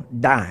Ingersoll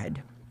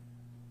died,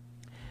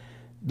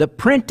 the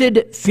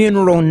printed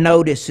funeral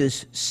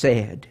notices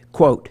said,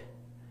 quote,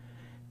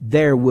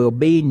 "There will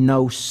be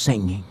no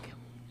singing."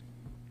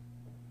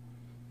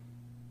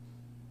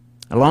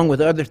 Along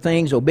with other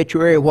things,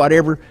 obituary,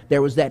 whatever,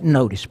 there was that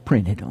notice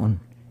printed on,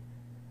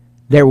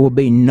 "There will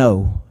be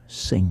no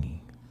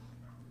singing."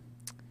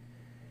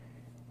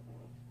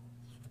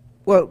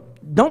 Well,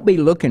 don't be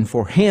looking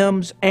for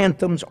hymns,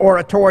 anthems,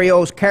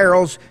 oratorios,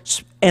 carols,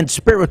 and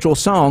spiritual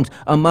songs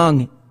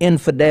among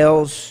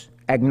infidels,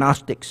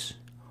 agnostics,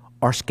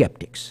 or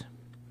skeptics.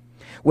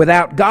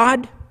 Without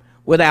God,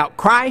 without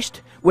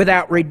Christ,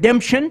 without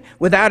redemption,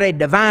 without a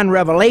divine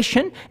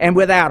revelation, and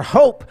without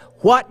hope,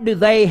 what do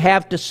they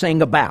have to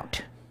sing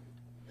about?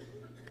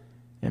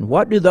 And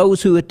what do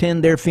those who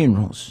attend their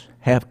funerals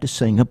have to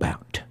sing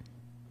about?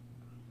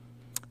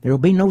 There will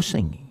be no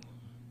singing,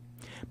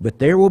 but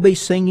there will be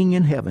singing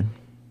in heaven.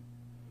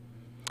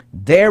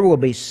 There will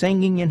be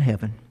singing in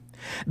heaven.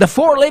 The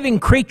 4 living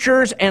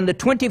creatures and the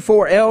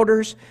 24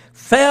 elders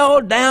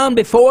fell down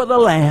before the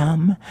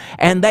Lamb,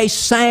 and they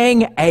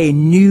sang a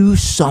new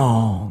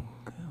song.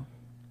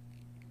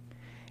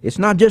 It's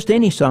not just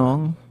any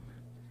song,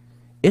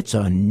 it's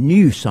a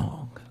new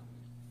song.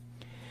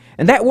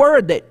 And that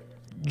word that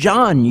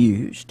John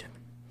used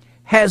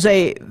has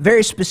a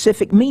very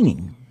specific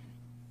meaning.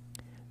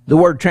 The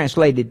word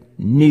translated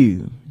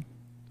new.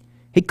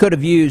 He could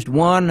have used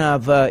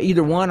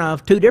either one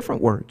of 2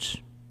 different words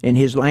in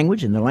his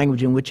language, in the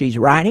language in which he's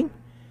writing,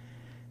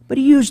 but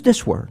he used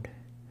this word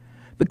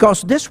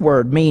because this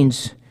word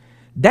means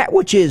that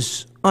which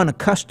is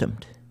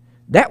unaccustomed,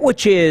 that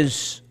which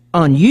is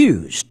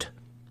unused.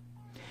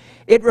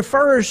 It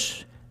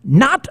refers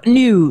not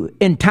new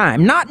in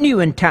time, not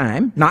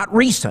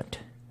recent,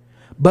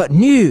 but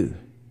new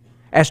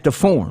as to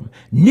form,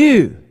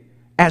 new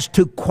as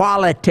to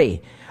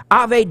quality,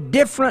 of a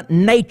different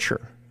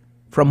nature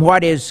from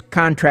what is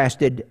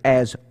contrasted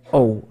as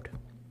old.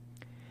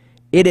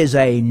 It is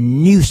a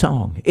new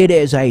song. It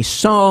is a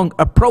song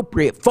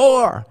appropriate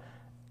for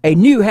a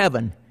new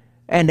heaven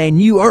and a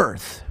new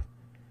earth,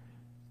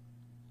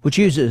 which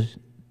uses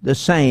the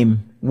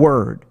same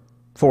word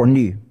for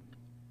new.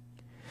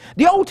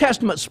 The Old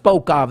Testament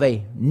spoke of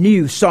a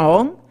new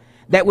song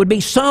that would be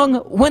sung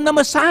when the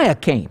Messiah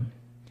came.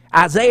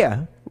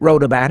 Isaiah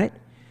wrote about it.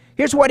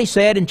 Here's what he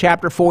said in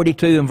chapter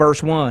 42 and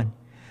verse 1.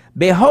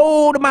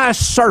 "Behold my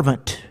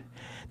servant."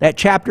 That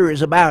chapter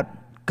is about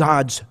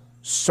God's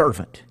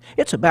servant.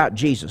 It's about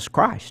Jesus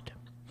Christ.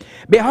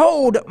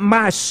 Behold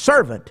my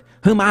servant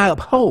whom I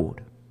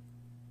uphold,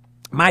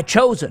 my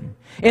chosen,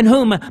 in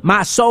whom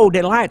my soul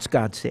delights,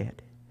 God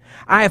said.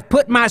 I have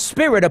put my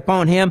spirit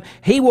upon him.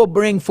 He will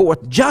bring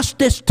forth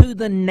justice to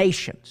the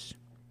nations.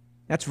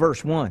 That's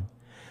verse 1.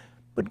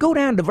 But go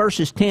down to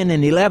verses 10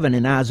 and 11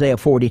 in Isaiah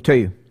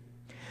 42.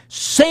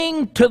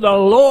 Sing to the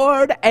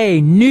Lord a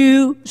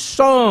new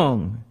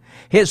song,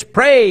 his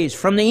praise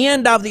from the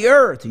end of the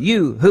earth,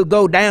 you who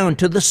go down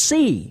to the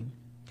sea.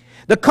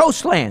 The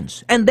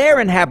coastlands and their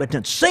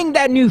inhabitants, sing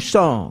that new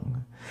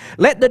song.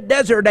 Let the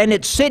desert and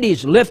its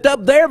cities lift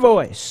up their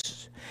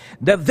voice.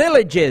 The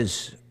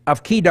villages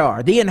of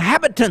Kedar, the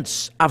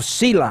inhabitants of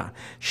Selah,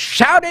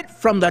 shout it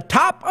from the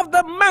top of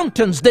the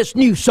mountains, this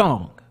new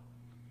song.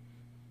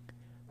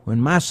 When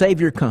my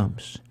Savior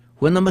comes,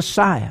 when the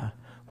Messiah,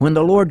 when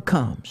the Lord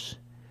comes,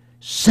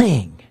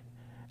 sing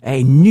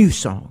a new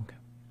song.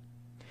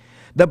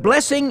 The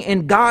blessing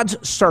in God's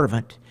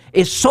servant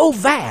is so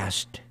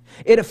vast,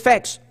 it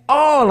affects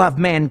all of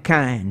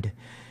mankind.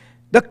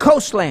 The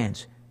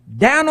coastlands,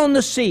 down on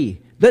the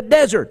sea, the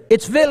desert,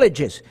 its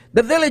villages,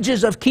 the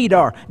villages of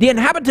Kedar, the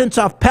inhabitants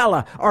of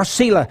Pella or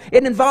Selah.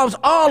 It involves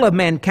all of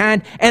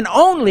mankind, and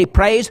only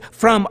praise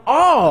from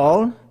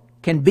all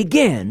can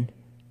begin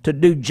to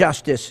do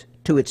justice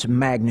to its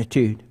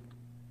magnitude.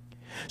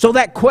 So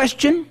that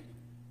question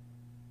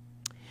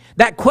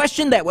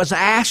that was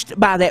asked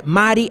by that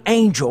mighty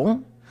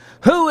angel,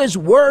 who is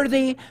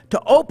worthy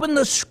to open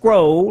the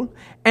scroll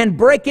and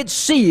break its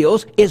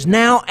seals, is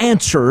now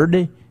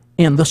answered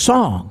in the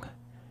song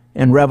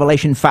in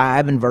Revelation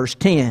 5 and verse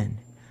 10.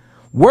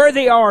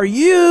 Worthy are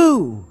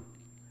you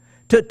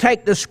to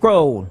take the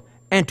scroll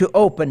and to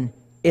open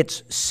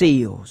its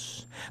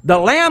seals. The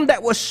Lamb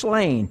that was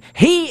slain,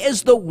 he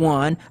is the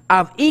one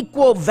of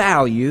equal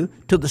value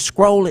to the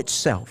scroll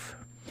itself.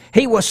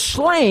 He was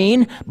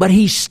slain, but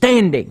he's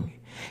standing.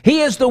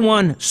 He is the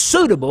one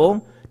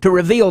suitable to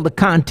reveal the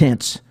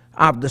contents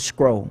of the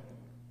scroll.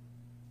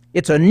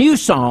 It's a new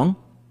song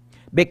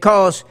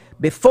because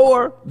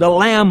before the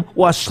Lamb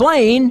was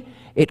slain,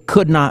 it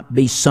could not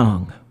be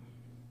sung.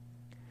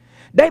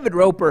 David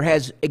Roper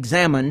has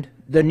examined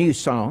the new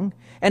song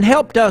and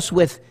helped us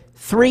with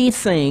 3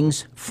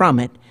 things from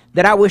it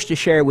that I wish to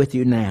share with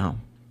you now.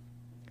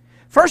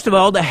 First of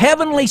all, the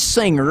heavenly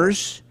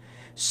singers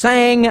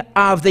sang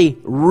of the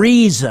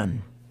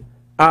reason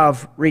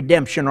of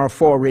redemption or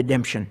for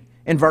redemption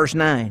in verse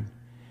 9.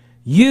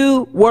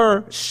 You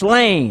were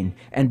slain,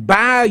 and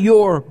by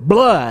your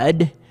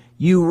blood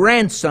you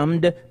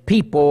ransomed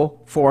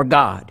people for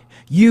God.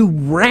 You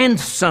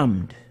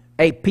ransomed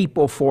a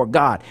people for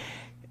God.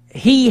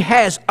 He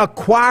has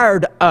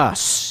acquired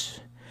us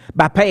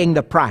by paying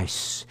the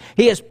price.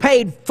 He has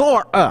paid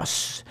for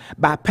us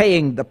by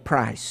paying the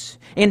price.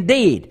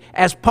 Indeed,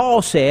 as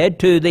Paul said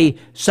to the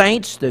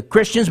saints, the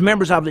Christians,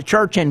 members of the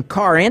church in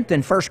Corinth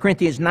in 1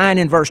 Corinthians 9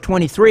 and verse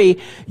 23,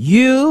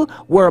 you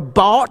were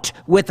bought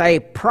with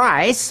a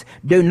price.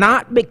 Do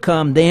not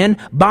become then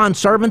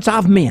bondservants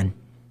of men.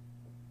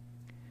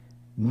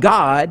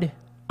 God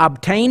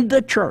obtained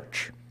the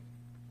church.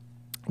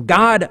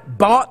 God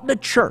bought the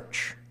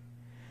church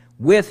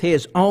with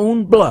his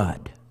own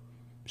blood,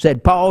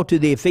 said Paul to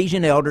the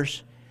Ephesian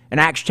elders in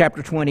Acts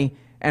chapter 20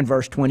 and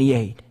verse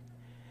 28.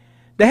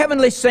 The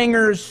heavenly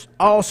singers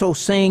also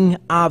sing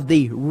of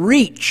the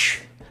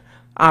reach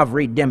of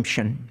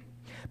redemption.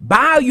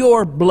 By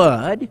your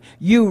blood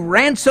you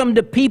ransomed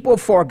the people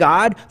for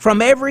God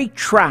from every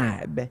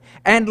tribe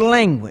and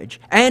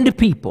language and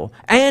people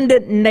and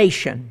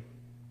nation.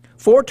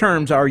 4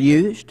 terms are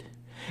used.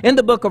 In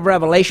the book of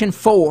Revelation,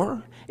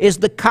 4 is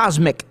the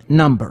cosmic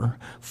number.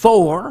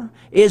 4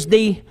 is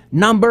the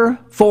number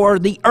for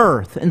the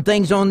earth and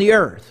things on the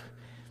earth.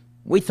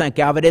 We think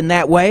of it in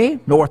that way: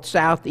 north,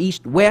 south,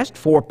 east, west,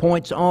 4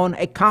 points on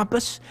a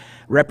compass,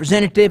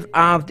 representative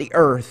of the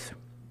earth.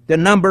 The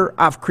number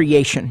of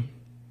creation.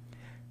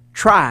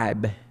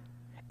 Tribe,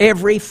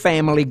 every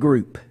family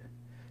group.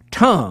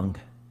 Tongue,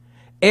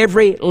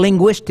 every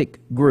linguistic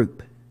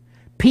group.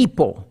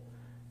 People,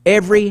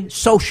 every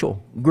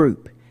social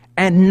group.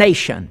 And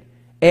nation,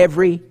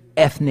 every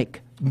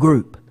ethnic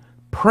group.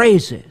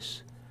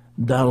 Praises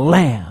the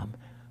Lamb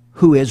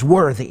who is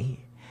worthy.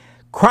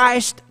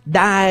 Christ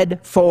died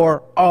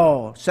for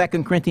all.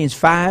 2 Corinthians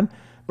 5,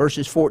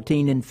 verses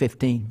 14 and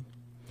 15.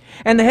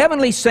 And the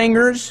heavenly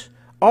singers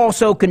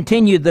also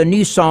continue the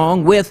new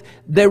song with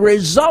the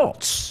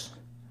results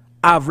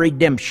of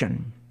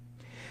redemption.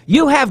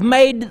 You have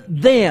made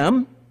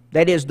them,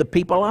 that is the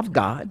people of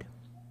God,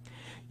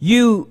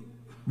 you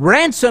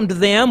ransomed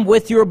them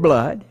with your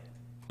blood,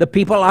 the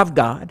people of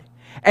God,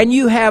 and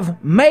you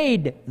have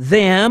made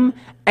them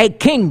a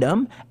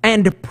kingdom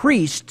and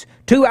priests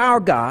to our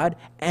God,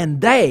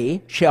 and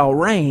they shall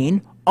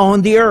reign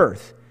on the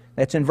earth.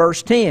 That's in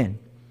verse 10.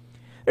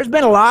 There's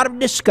been a lot of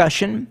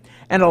discussion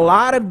and a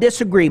lot of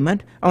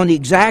disagreement on the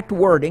exact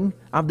wording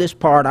of this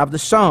part of the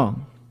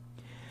song.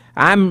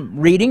 I'm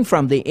reading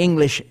from the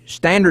English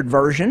Standard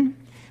Version,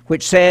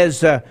 which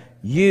says,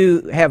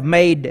 you have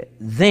made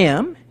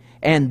them,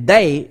 and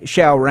they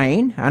shall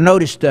reign. I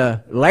noticed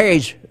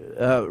Larry's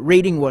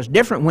reading was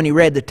different when he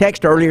read the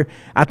text earlier.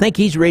 I think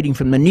he's reading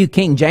from the New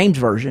King James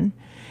Version.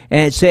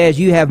 And it says,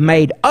 you have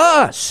made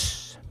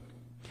us,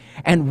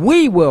 and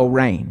we will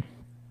reign.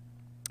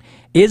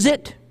 Is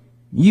it,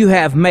 you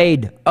have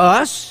made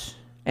us,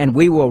 and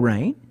we will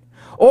reign?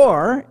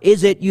 Or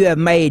is it, you have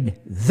made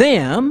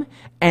them,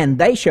 and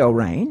they shall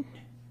reign?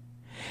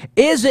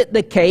 Is it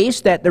the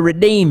case that the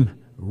redeemed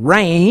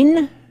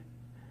reign,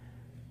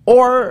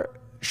 or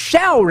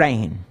shall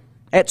reign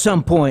at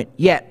some point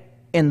yet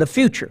in the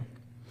future?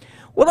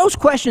 Well, those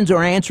questions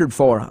are answered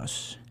for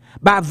us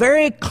by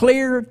very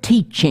clear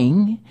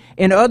teaching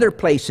in other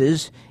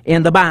places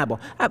in the Bible.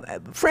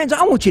 Friends,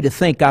 I want you to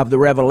think of the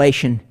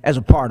Revelation as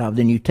a part of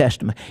the New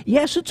Testament.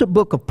 Yes, it's a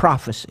book of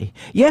prophecy.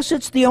 Yes,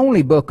 it's the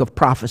only book of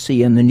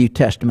prophecy in the New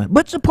Testament,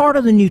 but it's a part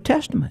of the New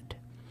Testament.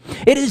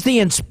 It is the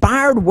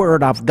inspired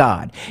Word of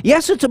God.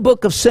 Yes, it's a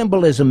book of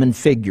symbolism and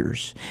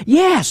figures.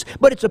 Yes,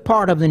 but it's a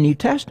part of the New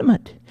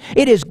Testament.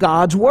 It is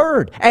God's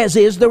Word, as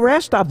is the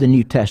rest of the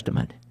New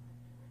Testament.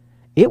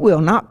 It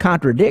will not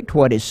contradict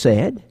what is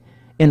said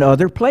in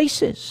other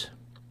places.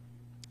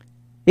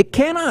 It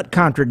cannot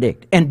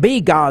contradict and be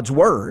God's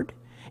Word.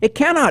 It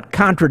cannot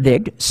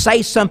contradict,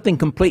 say something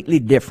completely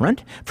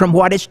different from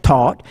what is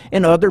taught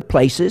in other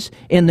places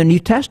in the New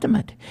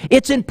Testament.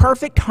 It's in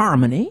perfect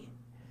harmony.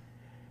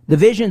 The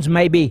visions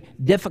may be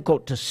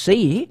difficult to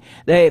see.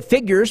 The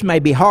figures may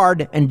be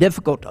hard and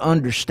difficult to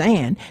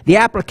understand. The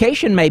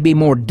application may be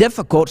more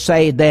difficult,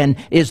 say, than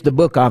is the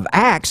book of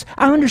Acts.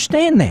 I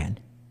understand that.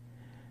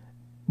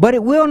 But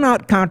it will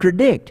not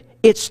contradict.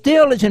 It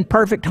still is in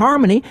perfect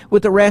harmony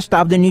with the rest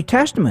of the New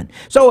Testament.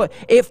 So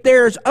if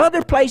there's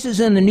other places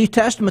in the New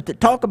Testament that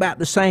talk about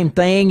the same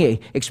thing,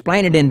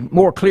 explain it in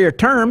more clear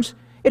terms,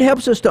 it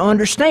helps us to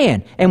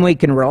understand, and we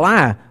can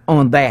rely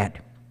on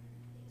that.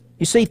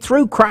 You see,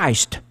 through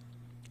Christ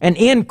and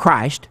in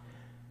Christ,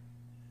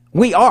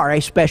 we are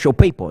a special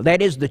people.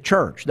 That is the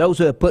church. Those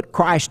who have put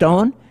Christ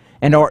on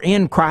and are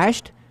in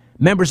Christ,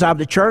 members of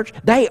the church,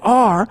 they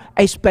are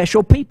a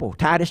special people.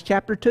 Titus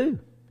chapter 2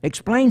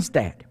 explains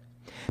that.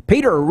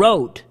 Peter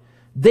wrote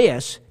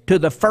this to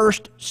the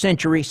first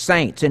century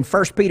saints in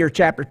 1 Peter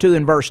chapter 2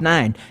 and verse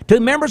 9. To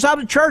members of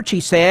the church, he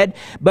said,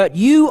 but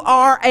you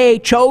are a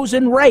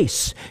chosen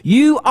race.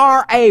 You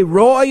are a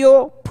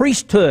royal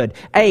priesthood,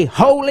 a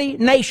holy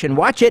nation.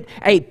 Watch it,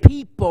 a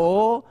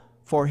people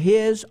for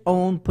his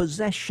own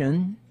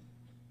possession.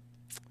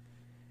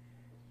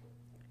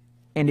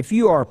 And if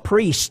you are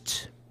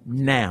priests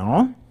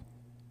now,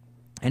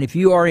 and if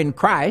you are in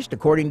Christ,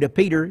 according to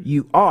Peter,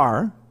 you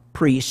are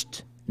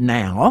priests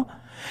now.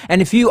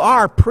 And if you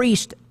are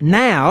priest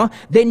now,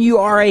 then you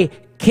are a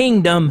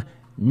kingdom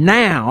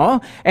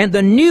now. And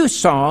the new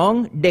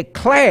song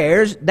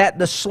declares that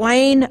the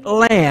slain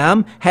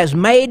Lamb has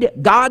made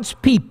God's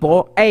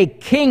people a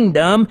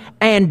kingdom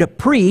and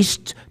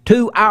priests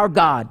to our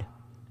God.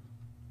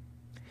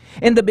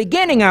 In the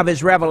beginning of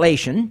his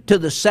revelation to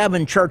the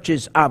 7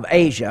 churches of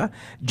Asia,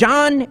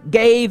 John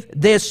gave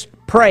this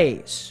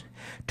praise.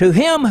 To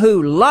him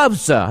who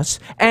loves us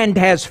and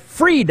has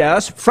freed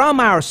us from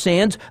our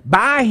sins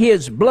by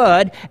his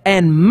blood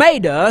and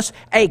made us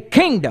a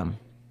kingdom,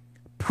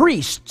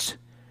 priests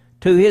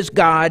to his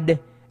God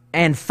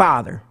and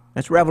Father.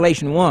 That's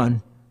Revelation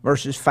 1,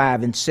 verses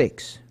 5 and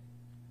 6.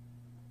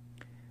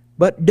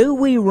 But do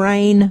we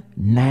reign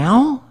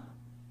now?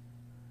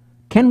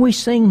 Can we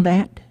sing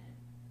that?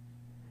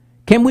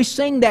 Can we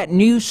sing that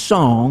new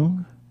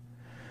song,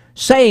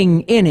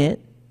 saying in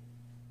it,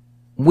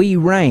 we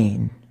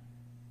reign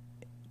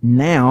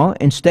now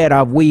instead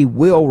of we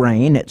will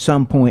reign at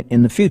some point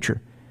in the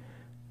future?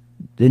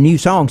 The new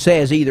song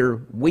says either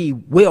we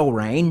will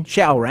reign,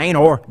 shall reign,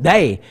 or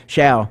they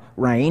shall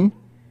reign.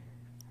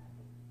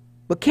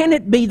 But can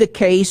it be the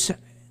case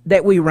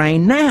that we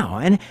reign now?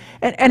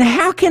 And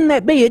how can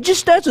that be? It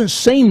just doesn't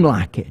seem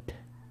like it.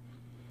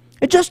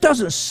 It just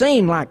doesn't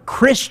seem like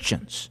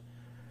Christians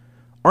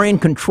are in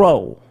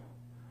control,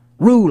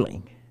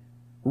 ruling,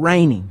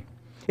 reigning.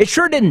 It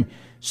sure didn't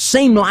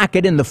seem like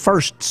it in the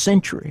first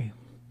century.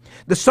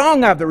 The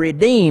song of the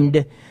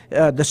redeemed,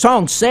 the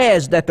song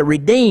says that the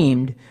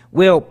redeemed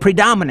will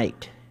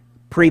predominate,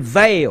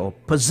 prevail,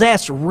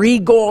 possess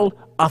regal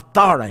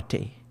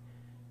authority.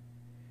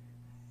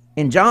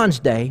 In John's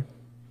day,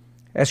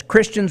 as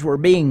Christians were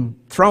being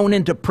thrown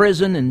into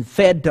prison and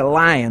fed to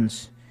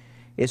lions,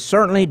 it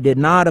certainly did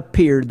not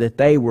appear that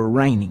they were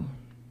reigning.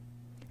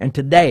 And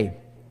today,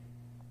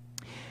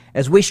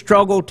 as we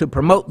struggle to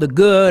promote the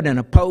good and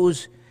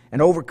oppose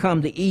and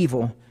overcome the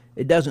evil,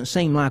 it doesn't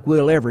seem like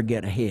we'll ever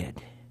get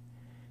ahead.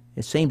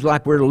 It seems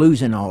like we're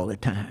losing all the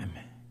time.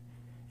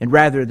 And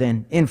rather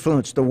than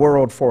influence the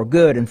world for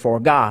good and for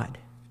God.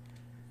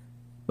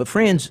 But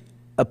friends,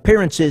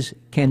 appearances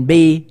can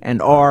be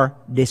and are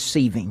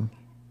deceiving.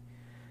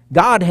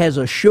 God has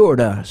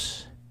assured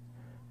us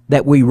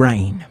that we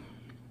reign.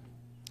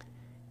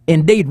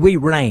 Indeed, we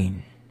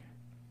reign.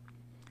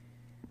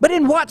 But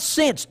in what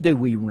sense do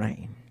we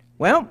reign?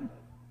 Well,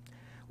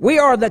 we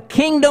are the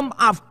kingdom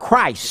of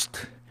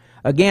Christ,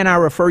 Again, I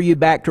refer you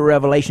back to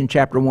Revelation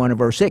chapter 1 and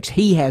verse 6.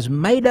 He has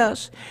made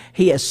us,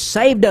 He has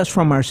saved us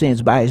from our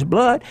sins by His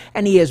blood,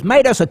 and He has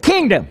made us a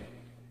kingdom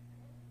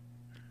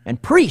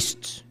and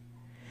priests.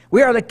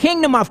 We are the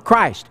kingdom of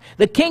Christ.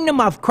 The kingdom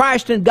of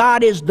Christ and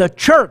God is the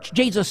church.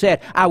 Jesus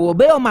said, I will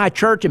build my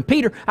church, and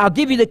Peter, I'll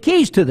give you the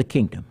keys to the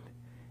kingdom.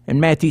 In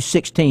Matthew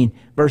 16,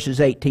 verses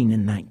 18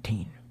 and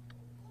 19.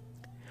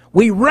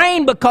 We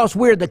reign because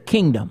we're the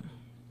kingdom.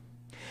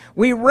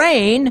 We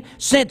reign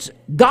since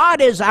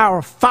God is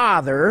our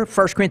Father,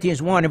 1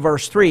 Corinthians 1 and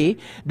verse 3.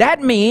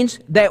 That means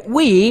that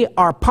we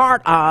are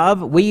part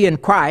of, we in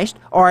Christ,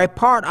 are a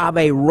part of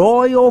a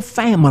royal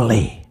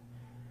family.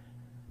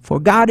 For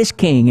God is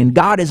King and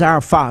God is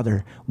our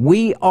Father.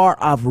 We are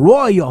of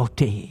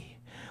royalty.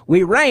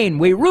 We reign,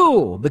 we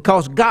rule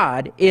because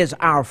God is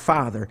our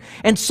Father.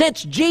 And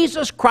since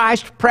Jesus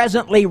Christ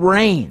presently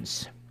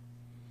reigns,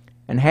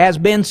 and has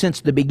been since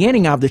the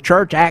beginning of the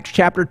church, Acts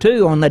chapter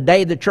 2, on the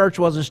day the church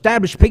was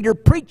established, Peter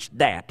preached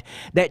that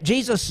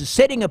Jesus is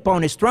sitting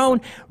upon His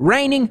throne,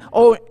 reigning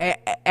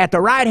at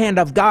the right hand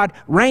of God,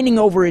 reigning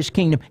over His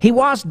kingdom. He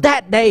was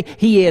that day,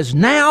 He is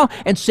now,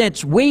 and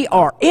since we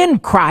are in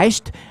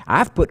Christ,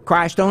 I've put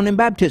Christ on in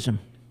baptism.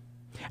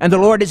 And the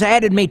Lord has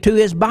added me to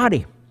His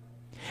body.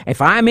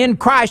 If I'm in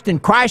Christ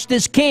and Christ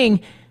is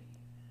King,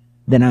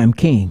 then I'm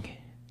King.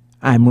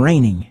 I'm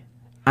reigning.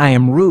 I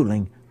am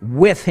ruling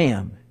with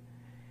Him.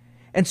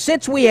 And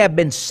since we have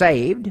been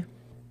saved,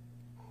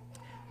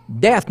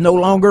 death no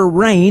longer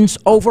reigns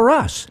over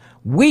us.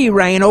 We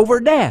reign over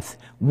death.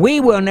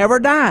 We will never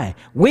die.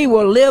 We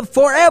will live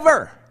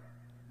forever.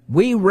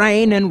 We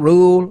reign and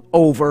rule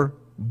over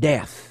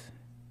death.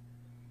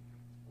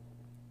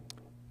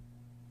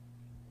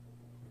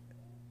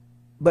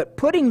 But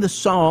putting the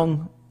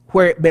song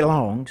where it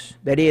belongs,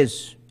 that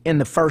is, in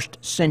the first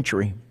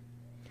century,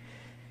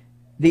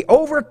 the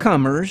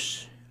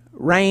overcomers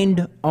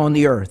reigned on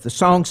the earth. The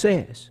song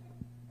says,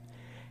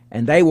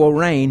 and they will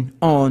reign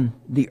on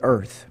the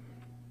earth,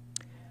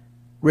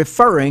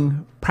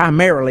 referring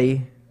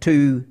primarily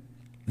to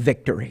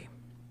victory.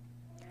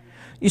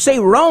 You see,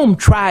 Rome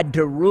tried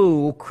to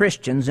rule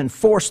Christians and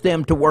force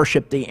them to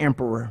worship the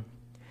emperor.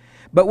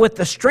 But with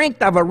the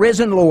strength of a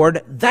risen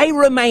Lord, they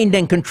remained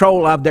in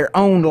control of their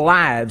own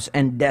lives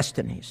and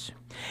destinies.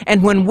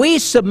 And when we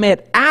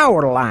submit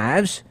our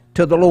lives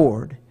to the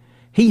Lord,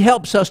 He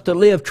helps us to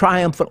live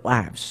triumphant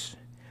lives,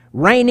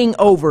 reigning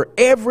over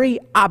every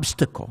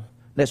obstacle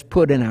that's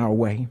put in our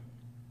way.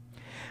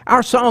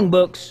 Our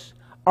songbooks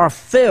are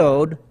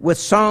filled with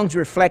songs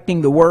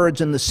reflecting the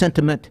words and the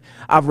sentiment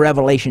of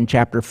Revelation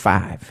chapter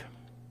 5.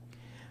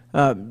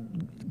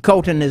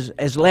 Colton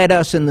has led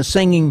us in the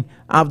singing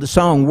of the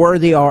song,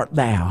 Worthy Art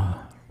Thou,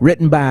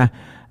 written by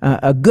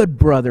a good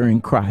brother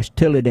in Christ,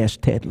 Tilly S.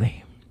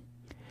 Tedley.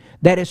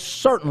 That is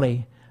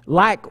certainly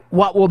like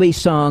what will be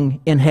sung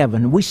in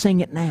heaven. We sing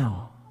it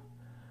now.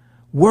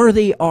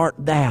 Worthy art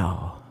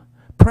thou,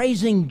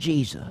 praising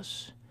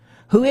Jesus,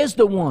 who is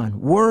the one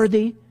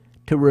worthy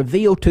to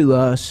reveal to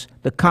us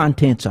the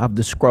contents of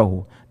the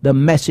scroll, the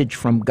message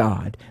from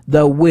God,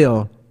 the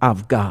will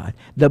of God,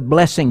 the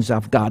blessings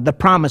of God, the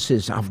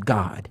promises of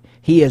God.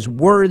 He is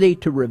worthy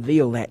to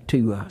reveal that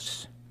to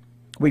us.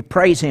 We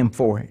praise Him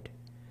for it.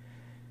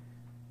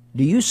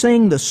 Do you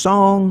sing the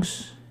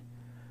songs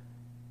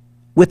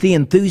with the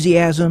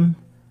enthusiasm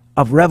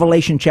of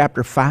Revelation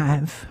chapter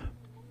 5?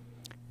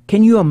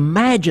 Can you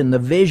imagine the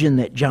vision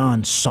that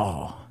John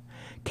saw?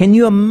 Can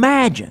you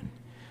imagine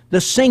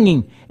the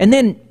singing? And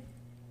then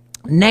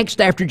next,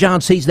 after John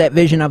sees that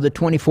vision of the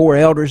 24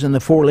 elders and the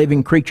 4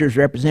 living creatures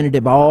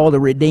representative of all the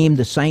redeemed,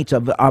 the saints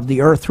of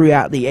the earth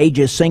throughout the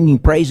ages, singing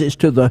praises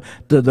to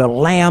the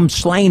Lamb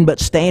slain but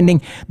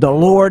standing, the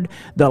Lord,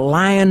 the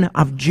Lion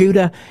of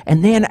Judah.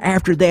 And then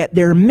after that,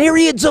 there are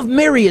myriads of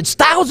myriads,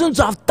 thousands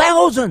of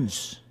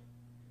thousands.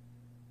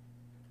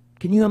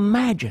 Can you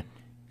imagine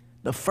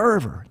the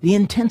fervor, the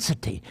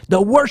intensity,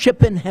 the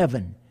worship in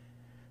heaven,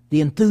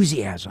 the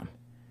enthusiasm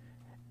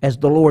as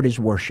the Lord is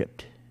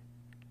worshiped?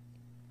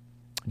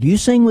 Do you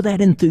sing with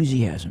that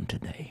enthusiasm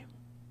today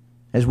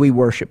as we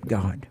worship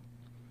God?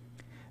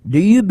 Do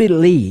you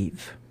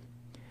believe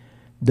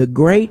the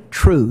great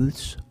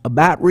truths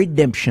about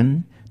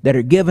redemption that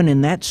are given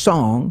in that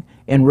song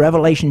in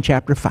Revelation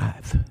chapter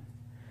 5?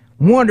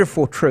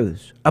 Wonderful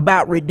truths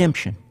about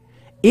redemption.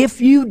 If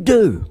you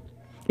do,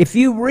 if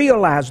you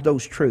realize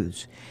those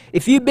truths,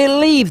 if you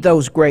believe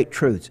those great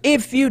truths,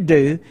 if you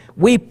do,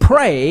 we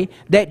pray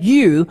that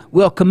you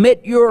will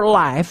commit your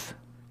life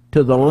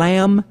to the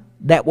Lamb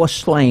that was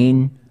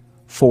slain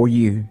for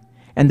you,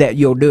 and that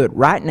you'll do it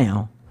right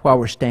now while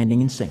we're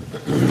standing and singing.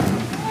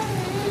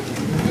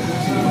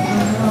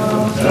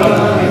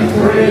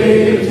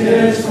 Great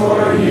is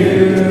for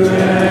you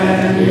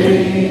and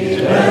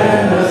me,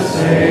 let us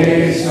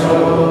say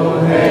so,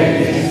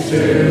 haste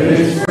to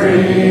its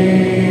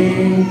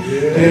spring.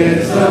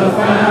 It's the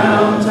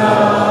fount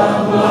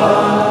of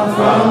love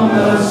from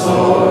the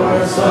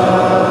source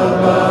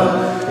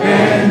above,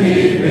 and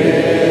He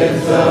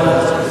bids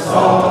us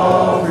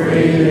all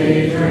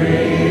freely drink.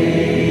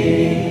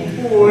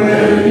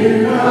 Will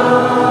you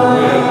come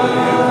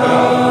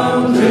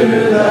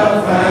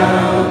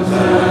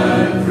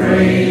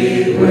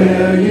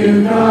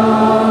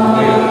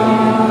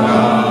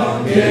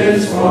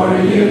for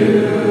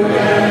you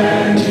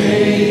and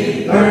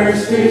me,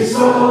 thirsty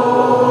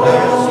soul,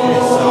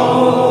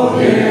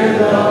 hear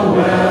the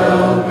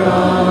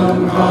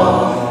welcome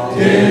call.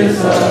 'Tis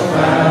a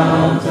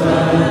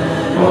fountain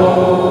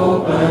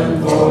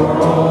open for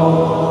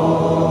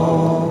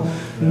all.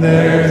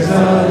 There's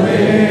a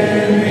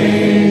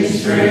living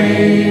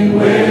stream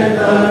with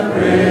a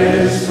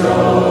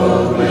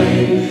crystal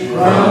gleam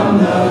from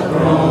the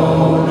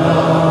throne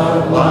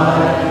of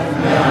life.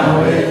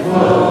 Now it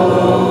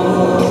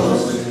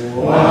flows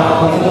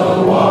while the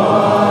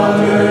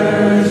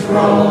waters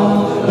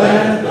roll.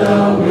 Let the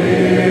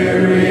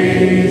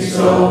weary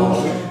soul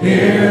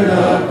hear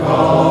the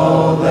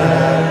call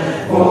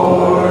that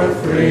forth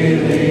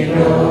freely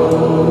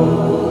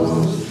goes.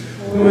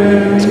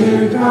 Will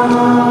you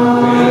come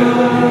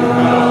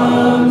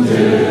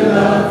to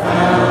the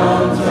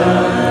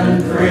fountain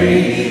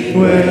free?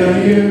 Will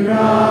you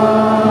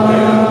come?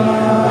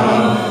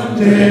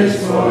 'Tis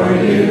for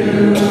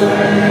you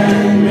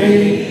and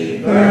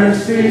me,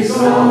 thirsty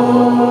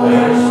soul,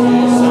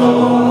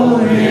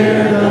 hear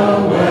the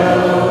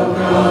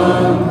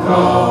welcome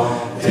call.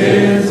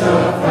 'Tis a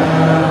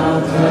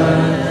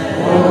fountain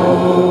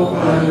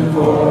open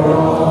for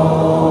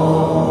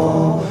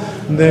all.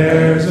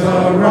 There's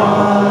a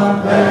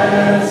rock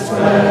that's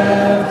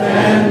cleft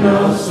and no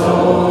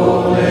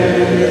soul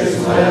is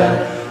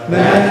left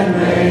that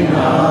may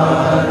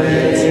not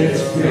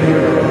its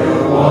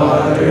pure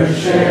water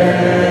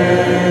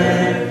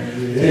share.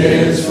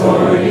 It's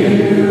for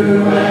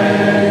you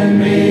and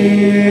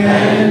me,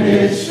 and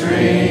its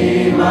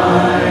stream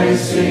I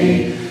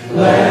see.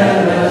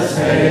 Let us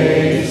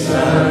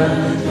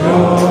hasten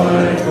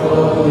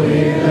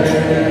joyfully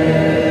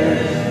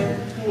there.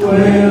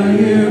 Will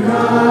you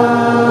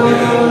come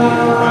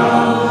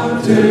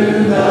to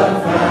the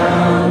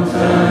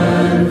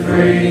fountain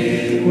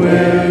free?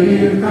 Will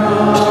you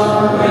come?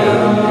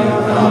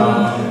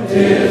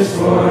 'Tis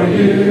for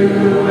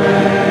you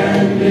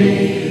and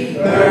me,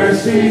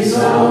 thirsty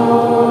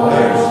soul,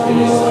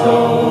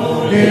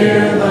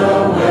 hear the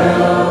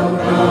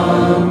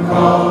welcome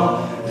call.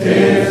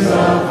 'Tis a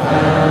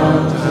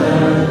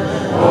fountain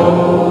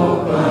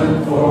open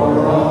for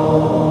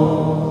all.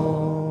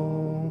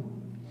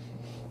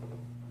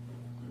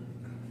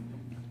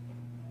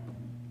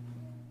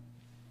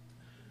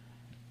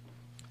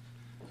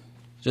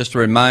 Just a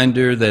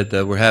reminder that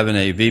we're having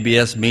a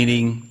VBS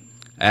meeting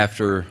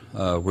after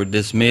we're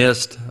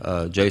dismissed.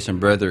 Jason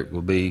Brederick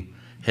will be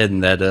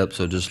heading that up,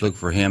 so just look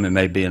for him. It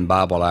may be in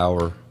Bible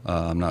hour.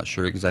 I'm not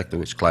sure exactly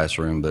which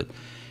classroom, but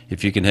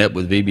if you can help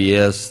with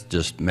VBS,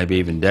 just maybe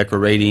even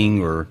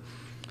decorating, or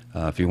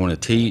if you want to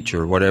teach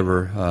or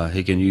whatever,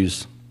 he can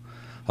use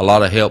a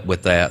lot of help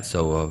with that.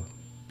 So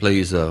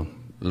please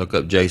look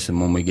up Jason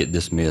when we get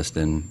dismissed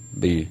and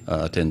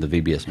attend the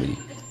VBS meeting.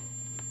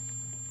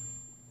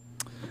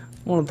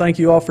 I want to thank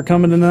you all for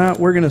coming tonight.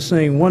 We're going to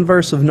sing one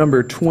verse of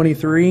number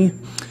 23.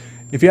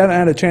 If you haven't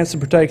had a chance to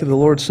partake of the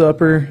Lord's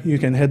Supper, you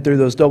can head through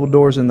those double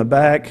doors in the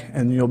back,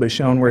 and you'll be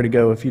shown where to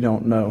go if you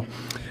don't know.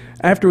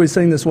 After we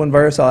sing this one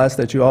verse, I'll ask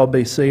that you all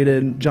be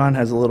seated. John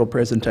has a little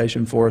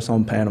presentation for us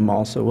on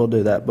Panama, so we'll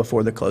do that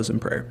before the closing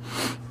prayer.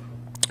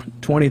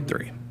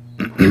 23.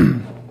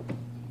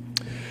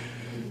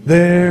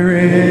 There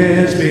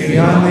is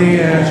beyond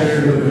the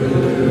azure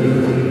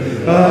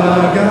blue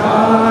a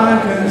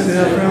God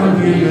concealed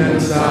from human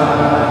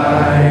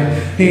sight.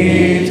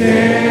 He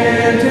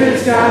tinted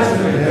skies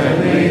with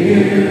heavenly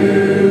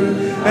hue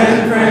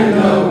and framed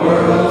the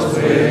worlds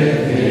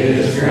with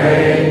his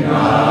great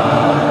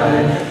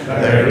might.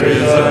 There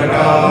is a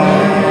God,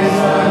 there is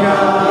a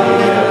God, He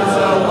is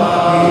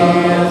alive, He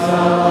is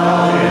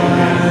alive.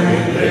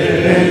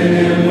 In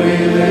Him we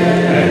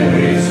live, and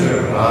we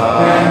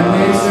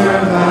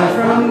survive,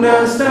 from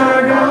dust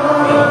our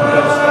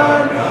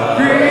God,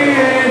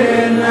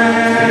 created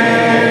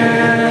man.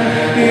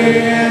 He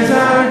is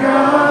our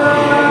God,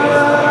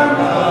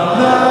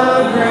 the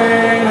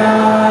great I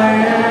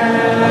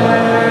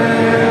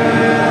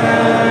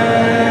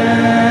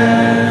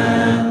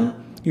am.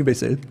 You can be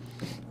seated.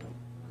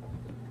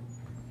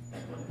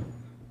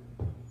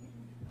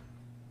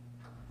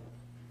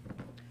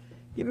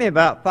 Give me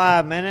about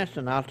 5 minutes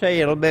and I'll tell you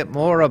a little bit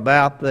more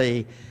about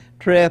the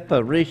trip I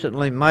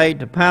recently made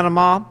to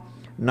Panama. A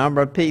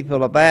number of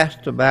people have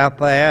asked about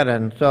that,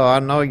 and so I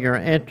know you're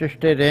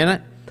interested in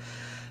it.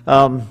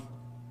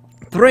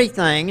 3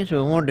 things we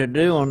wanted to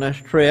do on this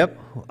trip,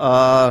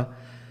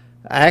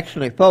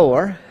 actually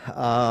 4.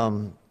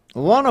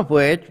 One of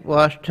which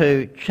was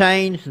to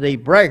change the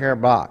breaker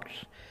box.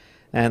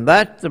 And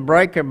that's the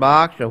breaker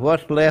box, or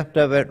what's left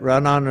of it,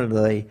 run onto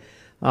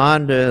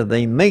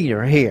the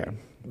meter here.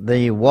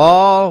 The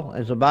wall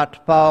is about to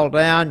fall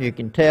down. You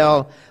can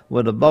tell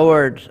with the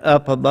boards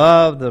up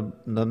above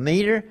the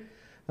meter.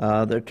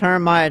 The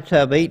termites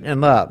have eaten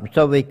them up.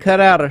 So we cut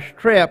out a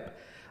strip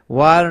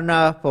wide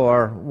enough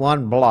for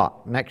 1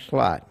 block. Next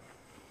slide.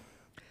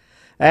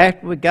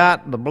 After we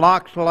got the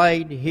blocks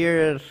laid,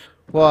 here's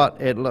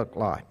what it looked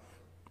like.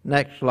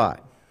 Next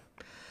slide.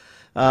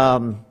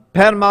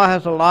 Panama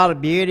has a lot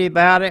of beauty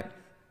about it.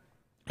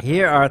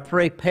 Here are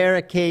 3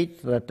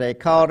 parakeets that they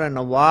caught in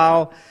the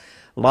wild.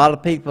 A lot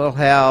of people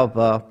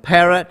have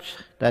parrots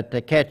that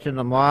they catch in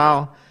the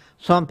wild.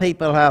 Some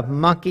people have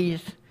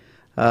monkeys,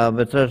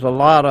 but there's a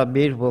lot of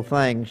beautiful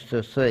things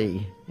to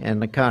see in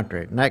the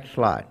country. Next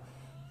slide.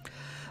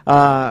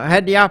 I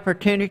had the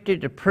opportunity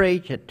to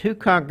preach at 2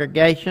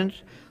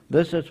 congregations.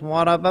 This is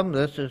one of them.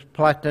 This is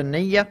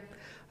Platania.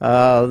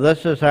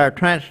 This is our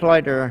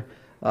translator,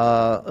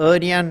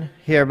 Udian,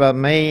 here by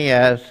me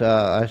as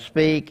I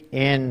speak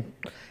in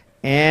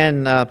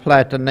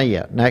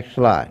Platania. Next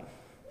slide.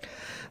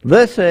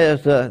 This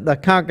is the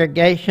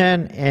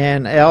congregation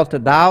in El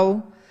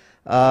Tadao.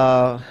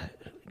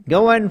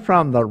 Going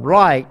from the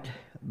right,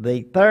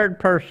 the third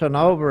person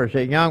over is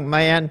a young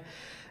man,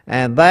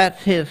 and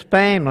that's his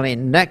family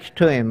next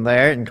to him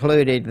there,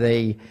 including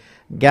the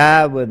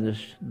guy with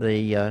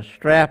the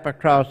strap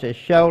across his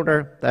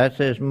shoulder. That's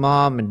his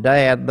mom and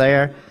dad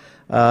there.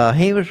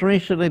 He was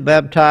recently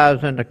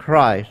baptized into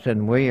Christ,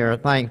 and we are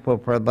thankful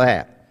for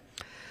that.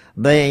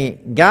 The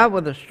guy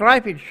with the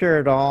striped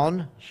shirt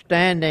on,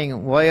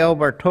 standing way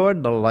over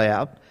toward the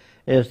left,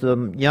 is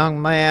the young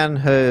man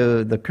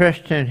the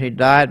Christian who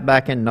died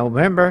back in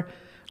November,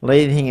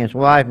 leaving his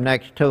wife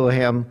next to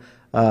him,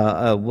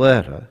 a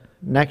widow.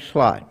 Next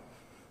slide.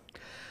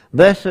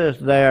 This is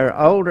their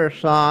older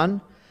son.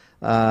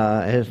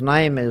 His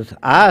name is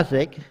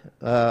Isaac.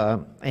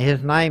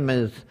 His name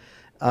is,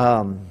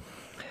 I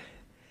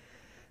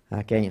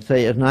can't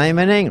say his name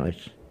in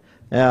English.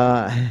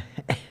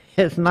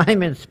 His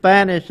name in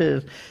Spanish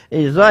is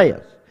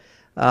Isaiah.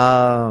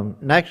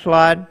 Next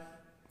slide.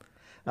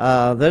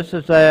 This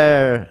is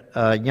their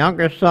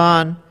younger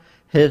son.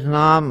 His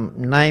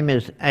name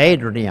is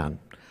Adrian.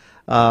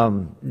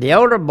 The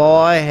older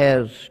boy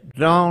has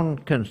grown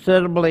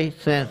considerably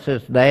since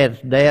his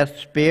dad's death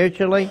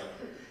spiritually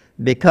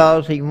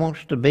because he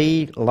wants to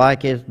be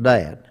like his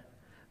dad.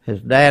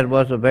 His dad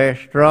was a very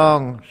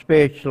strong,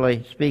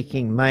 spiritually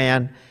speaking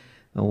man,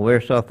 and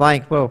we're so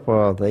thankful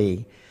for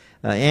the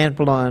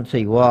influence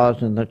he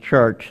was in the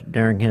church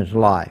during his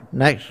life.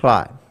 Next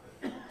slide.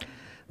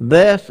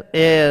 This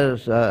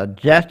is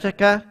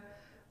Jessica.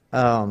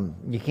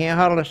 You can't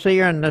hardly see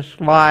her in this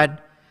slide,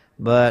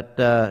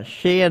 but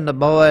she and the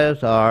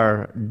boys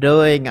are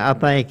doing, I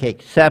think,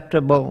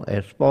 acceptable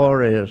as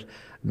far as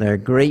their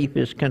grief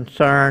is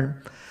concerned.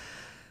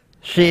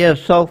 She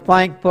is so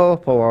thankful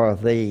for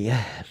the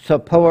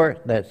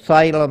support that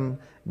Salem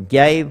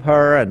gave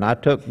her, and I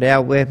took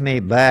down with me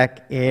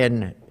back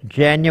in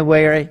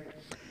January,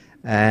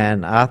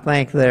 and I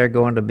think they're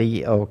going to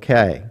be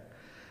okay.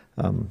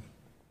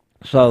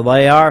 So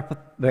they are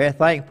very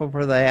thankful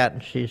for that,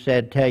 and she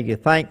said, tell you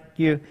thank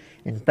you.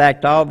 In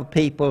fact, all the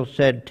people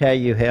said, tell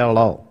you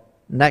hello.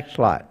 Next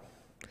slide.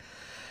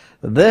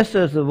 This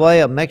is the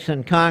way of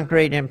mixing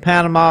concrete in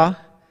Panama.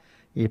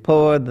 You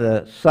pour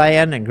the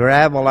sand and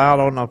gravel out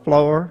on the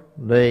floor,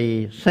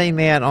 the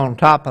cement on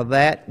top of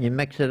that, you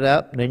mix it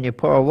up, then you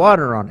pour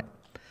water on it.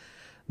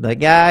 The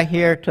guy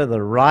here to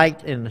the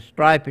right in the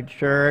striped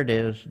shirt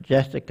is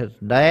Jessica's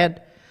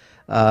dad.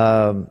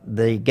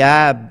 The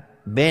guy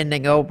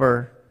bending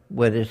over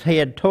with his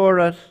head toward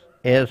us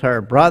is her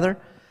brother.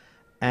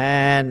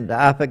 And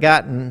I've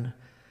forgotten,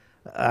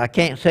 I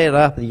can't say it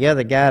off the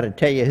other guy to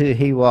tell you who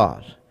he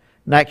was.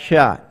 Next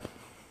shot.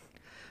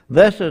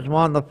 This is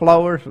one of the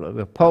floors that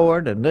we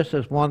poured, and this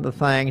is one of the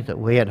things that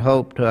we had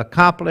hoped to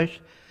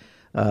accomplish.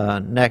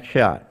 Next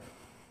shot.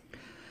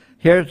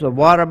 Here's the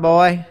water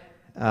boy.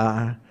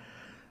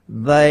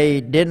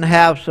 They didn't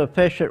have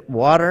sufficient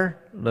water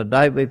the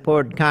day we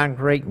poured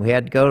concrete. We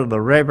had to go to the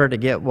river to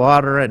get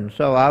water, and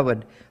so I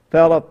would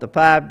fill up the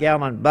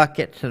 5-gallon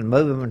buckets and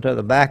move them to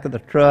the back of the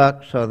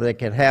truck so they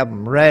could have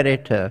them ready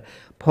to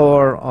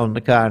pour on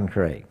the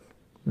concrete.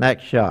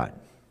 Next shot.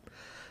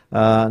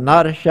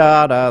 Not a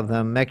shot of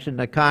them mixing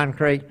the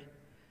concrete.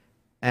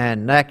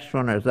 And next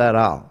one, is that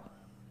all?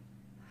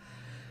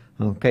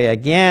 Okay,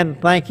 again,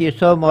 thank you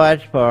so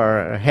much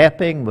for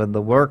helping with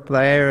the work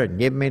there and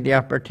giving me the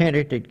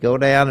opportunity to go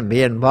down and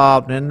be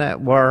involved in that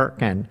work,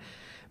 and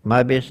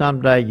maybe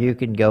someday you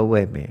can go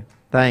with me.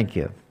 Thank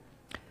you.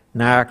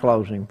 Now our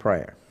closing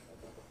prayer.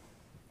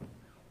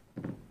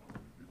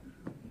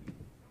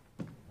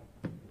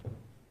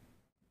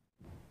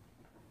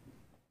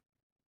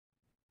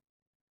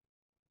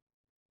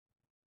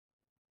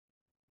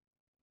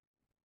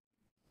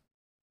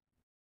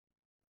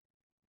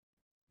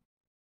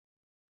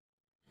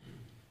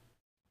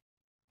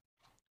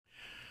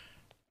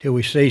 Till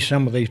we see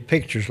some of these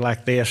pictures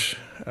like this,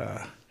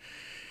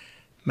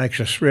 makes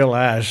us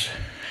realize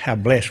how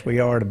blessed we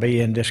are to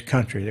be in this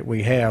country that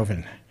we have,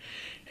 and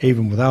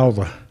even with all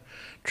the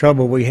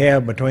trouble we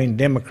have between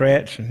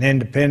Democrats and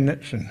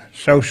independents and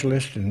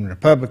socialists and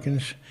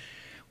Republicans,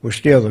 we're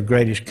still the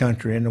greatest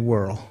country in the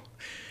world,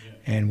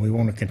 and we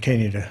want to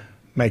continue to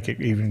make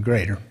it even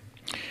greater.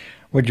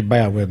 Would you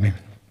bow with me?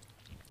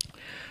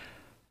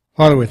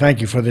 Father, we thank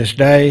you for this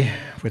day.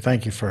 We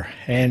thank you for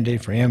Andy,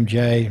 for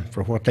MJ,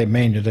 for what they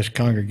mean to this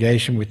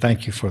congregation. We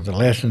thank you for the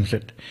lessons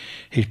that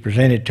he's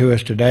presented to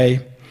us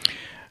today.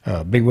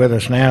 Be with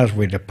us now as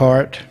we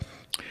depart.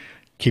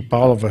 keep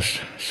all of us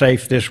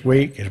safe this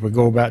week as we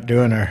go about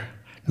doing our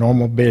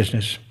normal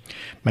business.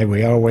 May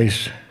we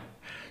always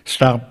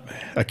stop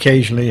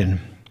occasionally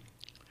and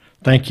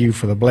thank you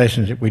for the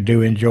blessings that we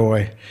do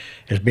enjoy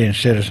as being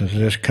citizens of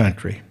this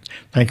country.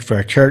 Thank you for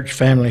our church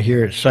family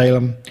here at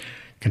Salem.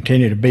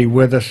 Continue to be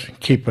with us,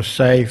 keep us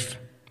safe.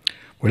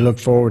 We look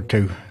forward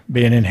to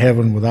being in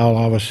heaven with all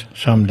of us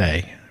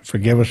someday.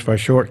 Forgive us for our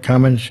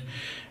shortcomings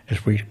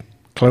as we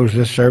close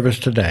this service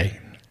today.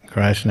 In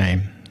Christ's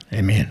name,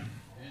 amen.